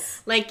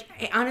yes. Like,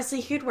 honestly,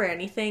 he could wear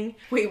anything.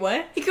 Wait,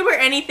 what? He could wear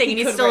anything and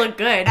he'd still look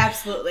good.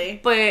 Absolutely.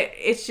 But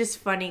it's just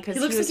funny because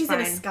he looks like he's in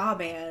a ska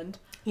band.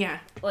 Yeah.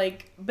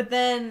 Like, but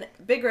then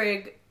Big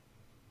Rig,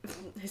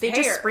 they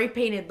just spray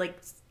painted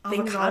like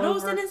things all avocados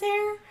over. in his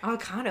hair.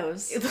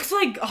 Avocados. It looks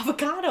like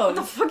avocados. What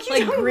the fuck?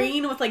 Like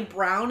green with like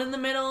brown in the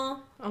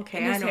middle.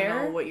 Okay, I don't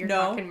know what you're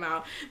talking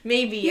about.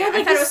 Maybe. Yeah,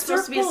 I thought it was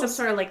supposed to be some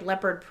sort of like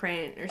leopard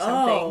print or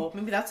something. Oh,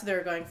 maybe that's what they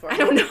were going for. I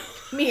don't know.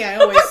 Me, I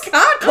always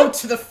go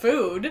to the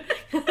food.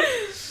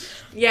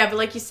 Yeah, but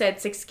like you said,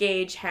 6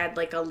 Gauge had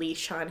like a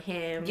leash on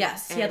him.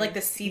 Yes, he had like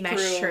the see-through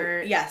mesh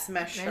shirt. Yes,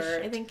 mesh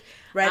shirt. I think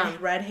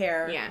red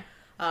hair. Yeah.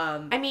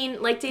 I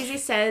mean, like Daisy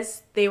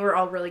says, they were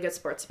all really good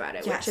sports about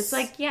it. Yes. Which it's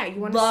like, yeah,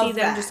 you want to Love see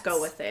them, that. just go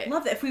with it.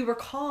 Love that. If we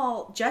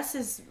recall,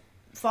 Jess's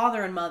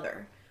father and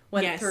mother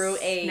went Yes. through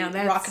a Now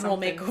that's rock and roll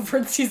something. makeover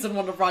in season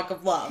 1 of Rock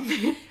of Love.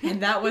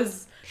 And that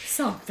was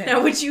something.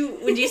 Now, would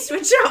you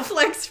switch out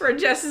Flex for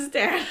Jess's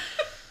dad?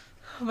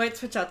 I might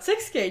switch out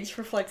 6 Gauge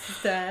for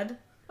Flex's dad.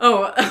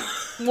 Oh,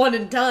 One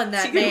and done,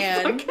 that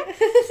man.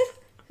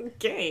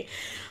 Okay.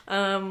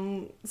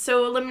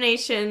 So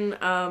elimination.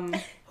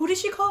 Who did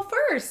she call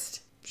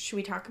first? Should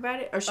we talk about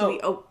it, or should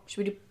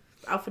we do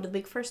outfit of the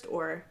week first,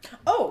 or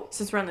Oh.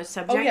 since we're on the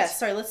subject? Oh, yes.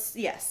 Sorry,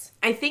 yes.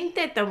 I think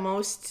that the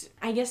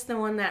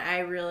one that I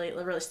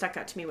really stuck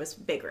out to me was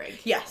Big Rig,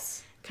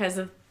 Yes. because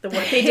of the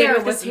work they did hair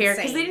with his was hair,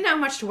 because insane. they didn't have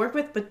much to work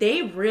with, but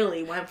they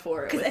really went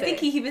for it. Because I think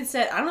he even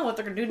said, I don't know what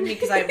they're going to do to me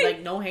because I have,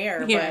 like, no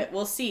hair, Yeah. but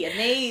we'll see. And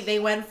they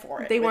went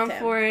for it. they with went him.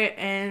 for it,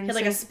 and He had,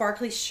 like, a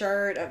sparkly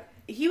shirt.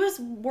 He was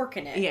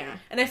working it. Yeah.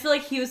 And I feel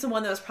like he was the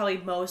one that was probably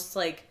most,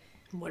 like,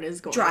 what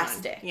is going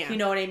drastic. on? Yeah. You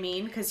know what I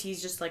mean? Because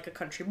he's just, like, a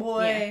country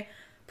boy. Yeah.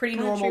 Pretty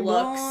Country normal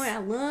boy, looks. I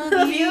love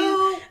Love you.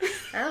 you.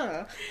 I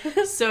don't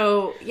know.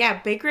 So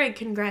yeah, Big Rig,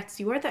 congrats!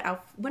 You are the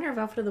winner of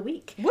outfit of the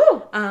week.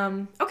 Woo!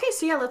 Okay,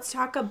 so yeah, let's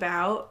talk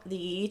about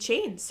the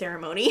chain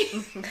ceremony.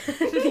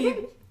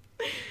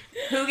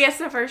 Who gets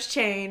the first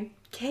chain?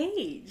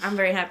 Cage. I'm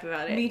very happy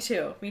about it. Me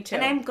too.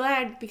 And I'm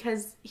glad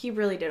because he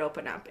really did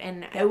open up,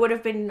 and it would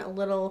have been a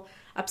little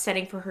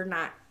upsetting for her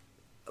not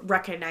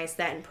recognize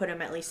that and put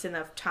him at least in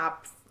the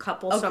top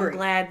couple. So I'm Agree.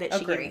 glad that she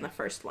gave Agree. him the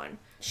first one.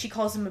 She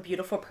calls him a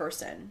beautiful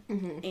person.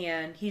 Mm-hmm.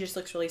 And he just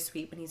looks really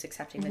sweet when he's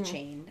accepting the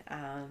chain.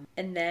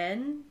 And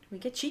then we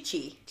get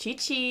Chi-Chi.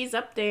 Chi-Chi's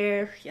up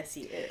there. Yes,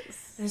 he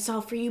is. It's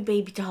all for you,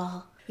 baby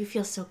doll. You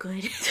feel so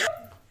good.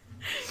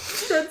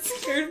 That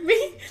scared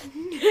me.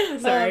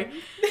 Sorry.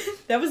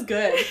 That was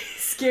good.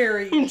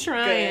 Scary. I'm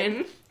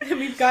trying. Good. And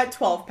we've got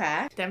 12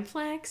 pack. Them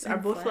Flex, our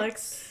boy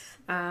Flex.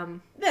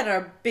 Then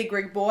our big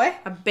rig boy.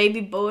 A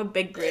baby boy,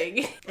 Big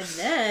Rig. And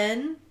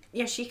then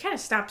Yeah, she kind of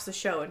stops the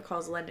show and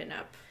calls London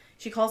up.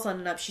 she calls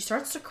London up. She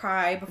starts to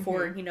cry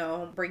before,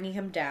 bringing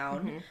him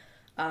down.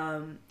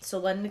 So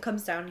London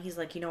comes down and he's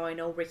like, I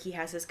know Ricky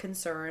has his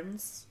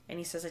concerns. And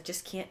he says, I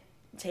just can't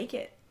take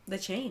it. The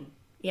chain.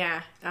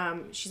 Yeah,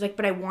 she's like,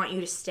 but I want you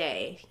to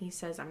stay. He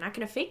says, I'm not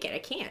going to fake it. I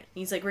can't.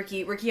 He's like,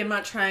 Ricky, I'm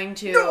not trying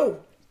to. No!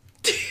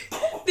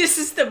 This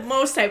is the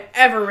most I've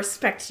ever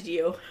respected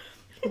you.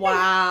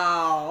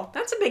 Wow.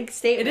 That's a big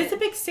statement. It is a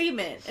big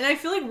statement. And I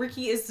feel like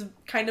Ricky is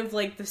kind of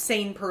like the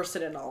sane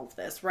person in all of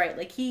this, right?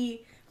 Like he's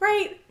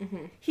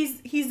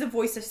the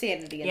voice of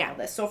sanity in all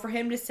this. So for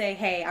him to say,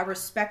 hey, I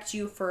respect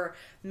you for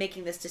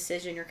making this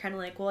decision, you're kind of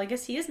like, well, I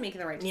guess he is making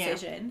the right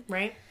decision. Yeah,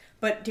 right?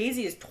 But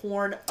Daisy is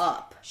torn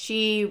up.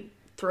 She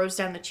throws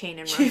down the chain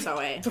and runs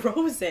away.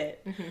 Throws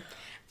it.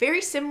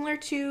 Very similar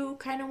to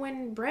kind of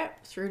when Brett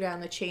threw down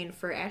the chain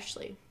for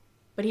Ashley.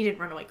 But he didn't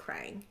run away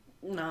crying.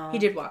 No. He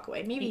did walk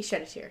away. Maybe he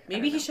shed a tear.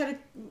 Maybe he shed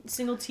a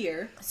single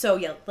tear. So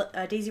yeah,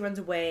 Daisy runs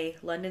away.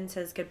 London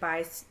says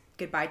goodbye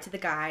to the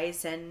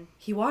guys, and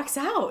he walks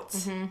out.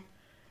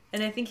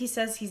 And I think he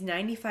says he's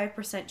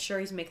 95% sure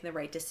he's making the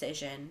right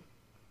decision.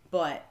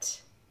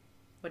 But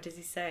what does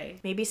he say?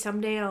 Maybe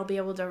someday I'll be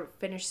able to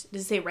finish.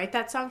 Does he say write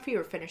that song for you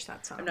or finish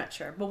that song? I'm not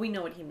sure, but we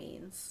know what he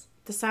means.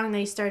 The song that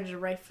he started to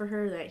write for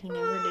her that he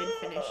never did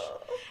finish.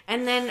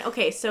 And then,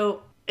 okay,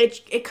 so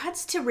it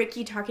cuts to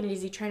Ricky talking to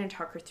Daisy, trying to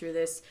talk her through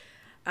this.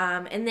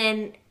 And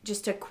then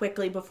just to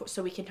quickly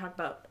so we can talk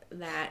about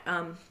that,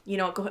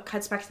 it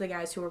cuts back to the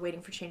guys who are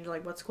waiting for change,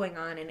 like what's going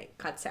on, and it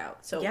cuts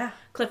out. So Yeah.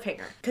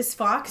 cliffhanger. Because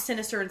Fox,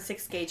 Sinister, and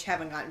 6 Gauge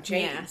haven't gotten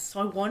changed. Yeah.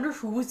 So I wonder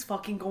who was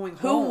fucking going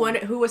home.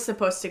 Who was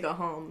supposed to go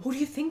home? Who do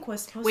you think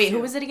was supposed Wait, to? who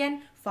was it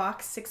again?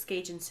 Fox, 6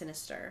 Gauge, and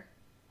Sinister.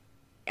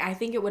 I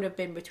think it would have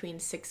been between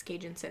 6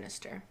 Gauge and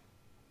Sinister.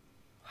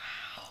 Wow.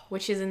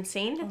 Which is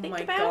insane to think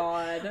about. Oh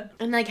my god.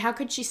 And like, how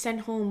could she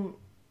send home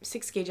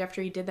 6 Gauge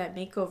after he did that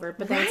makeover?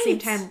 But then at the same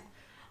time,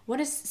 what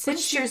is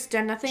Sinister's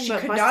done nothing She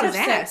but could bust not his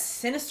have sent ass.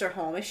 Sinister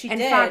home if she And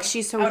did. Fox,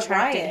 she's so outright.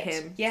 attracted to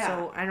him. Yeah.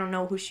 So I don't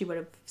know who she would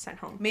have sent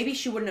home. Maybe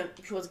she wouldn't have.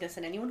 She wasn't gonna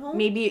send anyone home.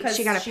 Maybe because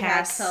she got a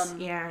pass. Had some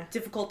Yeah.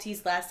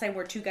 difficulties last time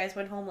where 2 guys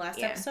went home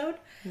last episode.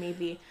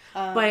 Maybe.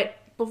 But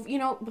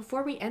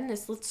before we end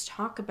this, let's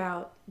talk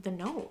about the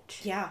note.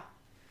 Yeah.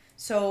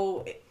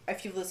 So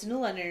if you've listened to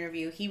the London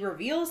interview, he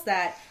reveals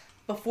that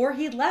before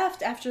he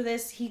left after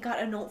this, he got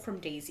a note from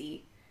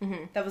Daisy.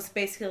 That was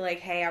basically like,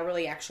 hey, I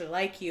really actually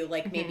like you.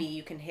 Like, maybe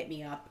you can hit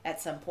me up at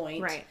some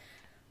point. Right.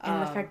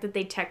 And the fact that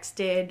they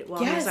texted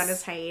while he was on Yes.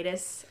 his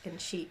hiatus,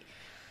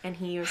 and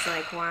he was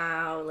like,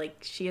 wow,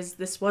 like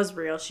this was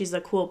real. She's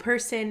a cool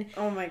person.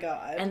 Oh my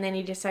god. And then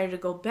he decided to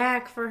go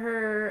back for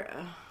her.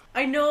 Ugh.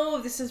 I know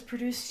this is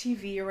produced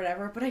TV or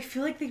whatever, but I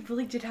feel like they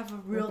really did have a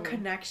real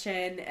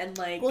connection and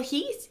like... Well,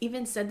 he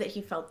even said that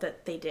he felt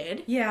that they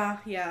did. Yeah.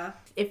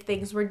 If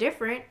things were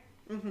different,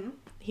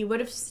 he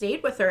would have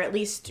stayed with her, at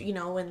least,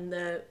 in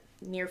the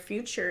near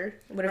future.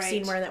 Would have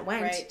seen where that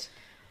went. Right.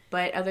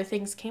 But other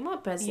things came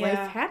up as life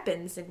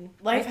happens. And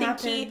Life I think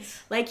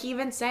happens. like he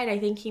even said, I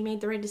think he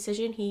made the right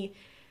decision. He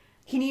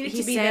He needed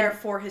to be there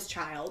for his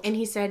child. And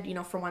he said, you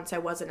know, for once I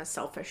wasn't a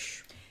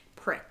selfish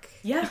prick.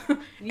 Yeah.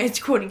 It's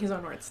quoting his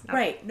own words. No.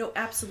 Right. No,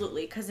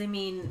 absolutely. Because, I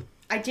mean,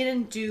 I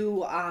didn't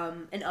do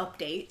an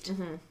update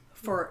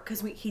for...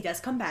 Because he does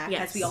come back,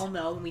 as we all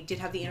know. And we did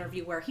have the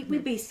interview where we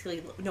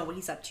basically know what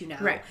he's up to now.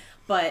 Right.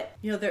 But,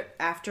 you know,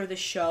 after the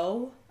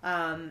show,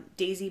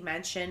 Daisy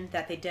mentioned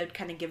that they did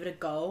kind of give it a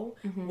go,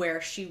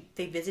 where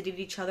they visited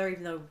each other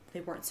even though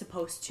they weren't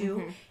supposed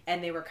to,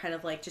 and they were kind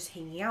of like just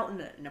hanging out in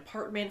an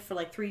apartment for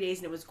like 3 days,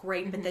 and it was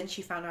great. But then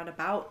she found out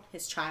about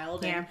his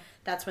child, and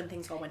that's when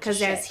things all went to shit.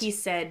 Because as he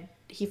said,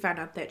 he found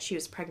out that she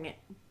was pregnant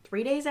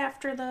 3 days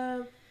after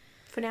the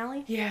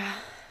finale. Yeah,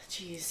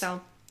 jeez. So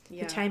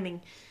the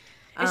timing.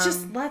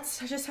 It's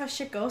that's just how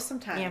shit goes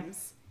sometimes.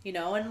 Yeah. You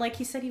know, and like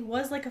he said, he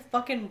was like a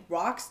fucking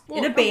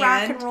in a a band,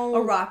 rock and roll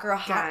a rocker, a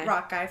hot guy.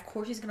 rock guy. Of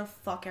course, he's gonna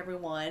fuck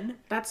everyone.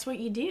 That's what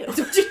you do. That's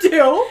what you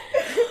do.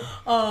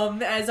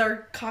 As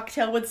our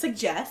cocktail would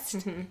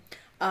suggest.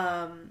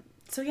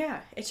 So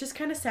yeah, it's just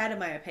kind of sad in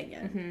my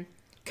opinion.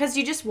 Because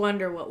you just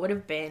wonder what would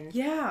have been.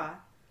 Yeah.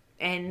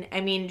 And, I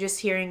mean, just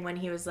hearing when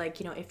he was like,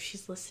 you know, if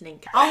she's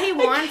listening. All he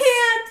wants... I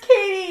can't,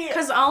 Katie!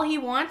 Because all he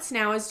wants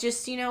now is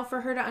just, you know,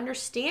 for her to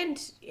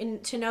understand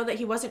and to know that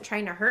he wasn't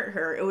trying to hurt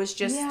her. It was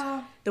just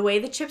the way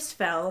the chips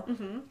fell.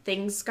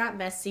 Things got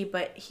messy,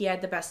 but he had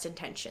the best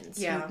intentions.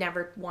 Yeah. He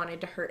never wanted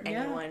to hurt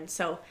anyone.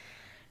 So...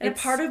 And a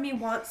part of me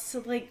wants to,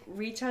 like,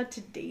 reach out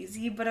to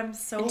Daisy, but I'm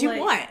so, Do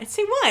what?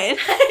 Say what?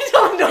 I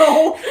don't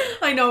know.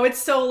 I know, it's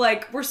so,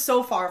 like, we're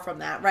so far from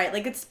that, right?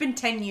 Like, it's been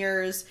 10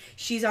 years.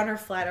 She's on her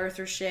flat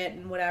earther shit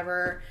and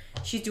whatever.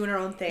 She's doing her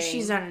own thing.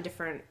 She's on a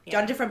different...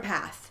 on a different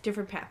path.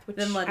 Different path. Which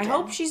Than London. I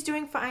hope she's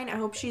doing fine. I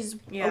hope she's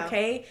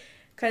okay.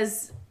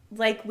 Because,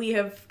 like, we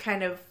have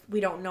kind of... We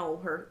don't know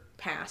her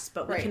past,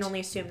 but we can only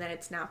assume that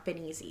it's not been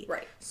easy.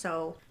 Right.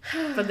 So,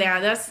 but yeah,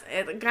 that's...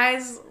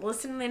 Guys,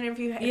 listen to the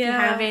interview if you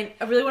haven't.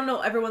 I really want to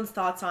know everyone's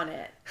thoughts on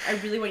it. I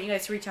really want you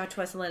guys to reach out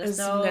to us and let us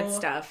know. Some good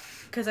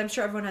stuff. Because I'm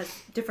sure everyone has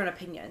different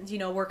opinions. You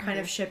know, we're kind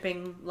of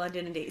shipping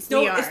London and Daisy.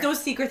 We are. It's no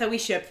secret that we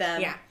ship them.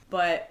 Yeah.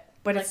 But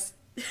like, it's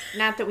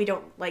not that we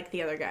don't like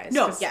the other guys.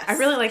 No, yes. I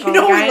really like you all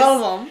know the guys.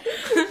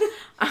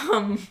 We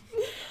love them.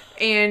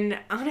 And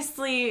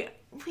honestly...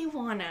 We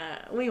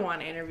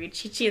wanna interview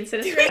Chi-Chi and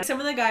Sinister. Some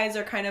of the guys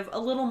are kind of a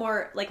little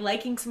more like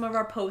liking some of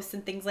our posts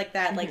and things like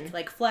that,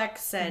 like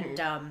Flex and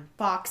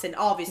Fox and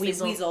obviously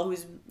Weasel,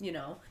 who's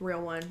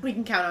real one. We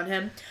can count on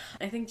him.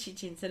 I think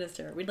Chi-Chi and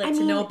Sinister. We'd like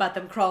to know about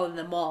them crawling in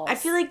the malls. I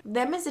feel like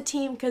them as a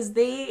team because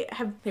they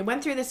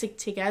went through this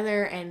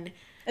together and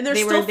they're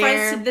still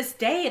friends to this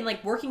day and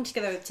like working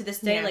together to this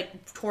day,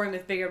 like touring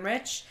with Big and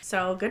Rich.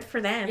 So good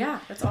for them. Yeah,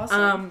 that's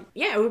awesome.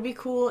 Yeah, it would be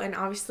cool, and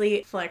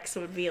obviously Flex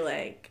would be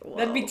like, whoa.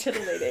 That'd be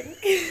titillating.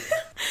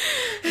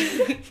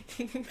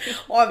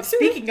 Well,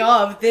 speaking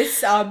of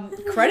this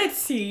credit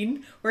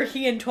scene where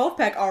he and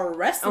 12-Pack are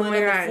wrestling on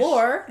the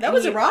floor, that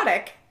was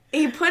erotic.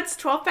 He puts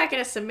 12-Pack in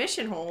a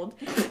submission hold,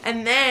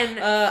 and then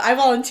I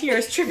volunteer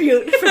as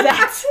tribute for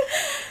that.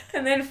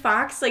 And then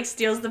Fox like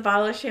steals the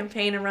bottle of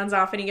champagne and runs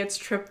off, and he gets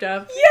tripped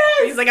up.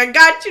 Yes, he's like, "I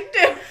got you,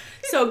 dude."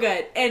 So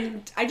good.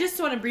 And I just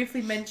want to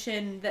briefly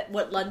mention that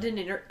what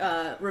London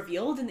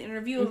revealed in the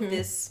interview of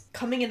this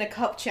coming in a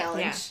cup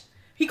challenge. Yeah.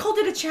 He called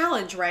it a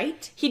challenge,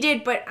 right? He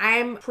did, but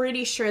I'm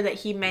pretty sure that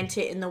he meant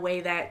it in the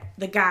way that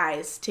the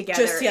guys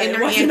together in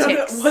their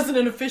antics. It wasn't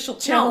an official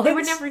challenge. No, they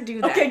would never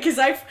do that. Okay, because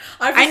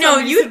I know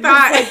you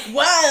thought like,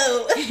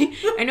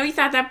 whoa. I know you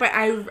thought that, but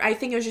I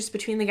think it was just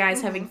between the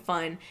guys having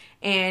fun,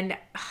 and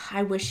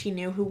I wish he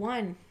knew who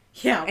won.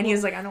 Yeah, and he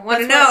was like, I don't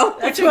want to know,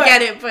 which we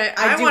get it, but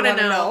I want to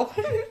know.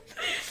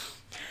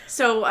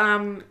 So,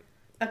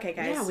 okay,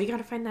 guys. Yeah, we got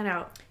to find that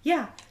out.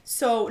 Yeah.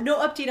 So no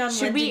update on.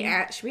 Should we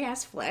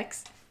ask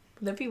Flex?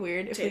 Would that be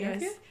weird if we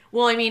asked?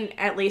 Well, I mean,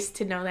 at least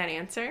to know that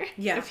answer.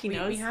 Yeah, if he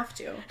knows. We have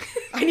to.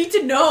 I need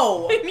to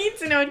know. I need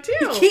to know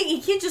too.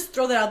 He can't just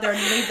throw that out there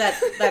and leave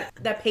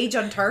that page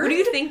unturned. Who do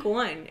you think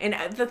won? And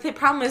the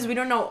problem is we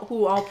don't know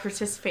who all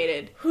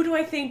participated. Who do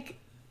I think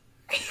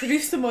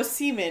produced the most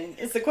semen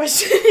is the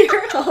question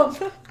here.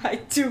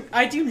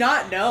 I do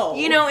not know.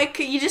 You know,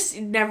 you just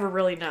never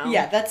really know.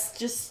 Yeah, that's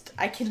just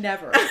I can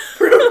never.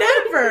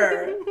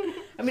 Never.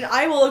 I mean,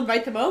 I will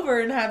invite them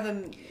over and have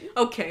them.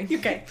 Okay,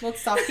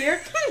 let's stop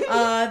here.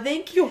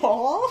 Thank you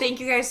all. Thank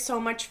you guys so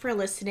much for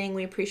listening.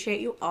 We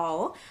appreciate you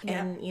all.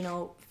 Yeah.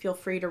 And, feel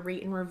free to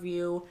rate and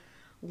review.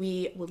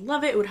 We would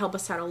love it. It would help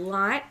us out a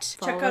lot.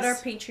 Check out our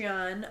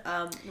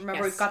Patreon.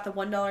 Remember, we've got the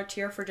 $1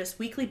 tier for just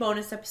weekly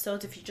bonus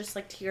episodes if you just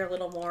like to hear a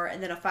little more.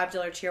 And then a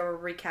 $5 tier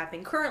we're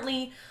recapping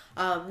currently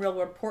Real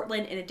World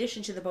Portland in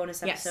addition to the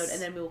bonus episode. Yes.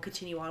 And then we will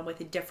continue on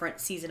with a different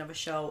season of a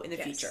show in the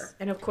future.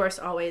 And of course,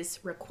 always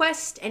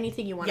request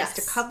anything you want us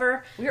to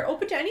cover. We are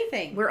open to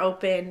anything. We're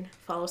open.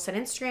 Follow us on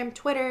Instagram,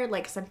 Twitter,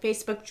 like us on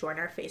Facebook, join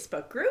our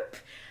Facebook group.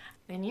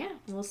 And yeah,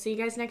 we'll see you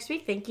guys next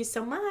week. Thank you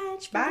so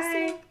much.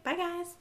 Bye. Bye, guys.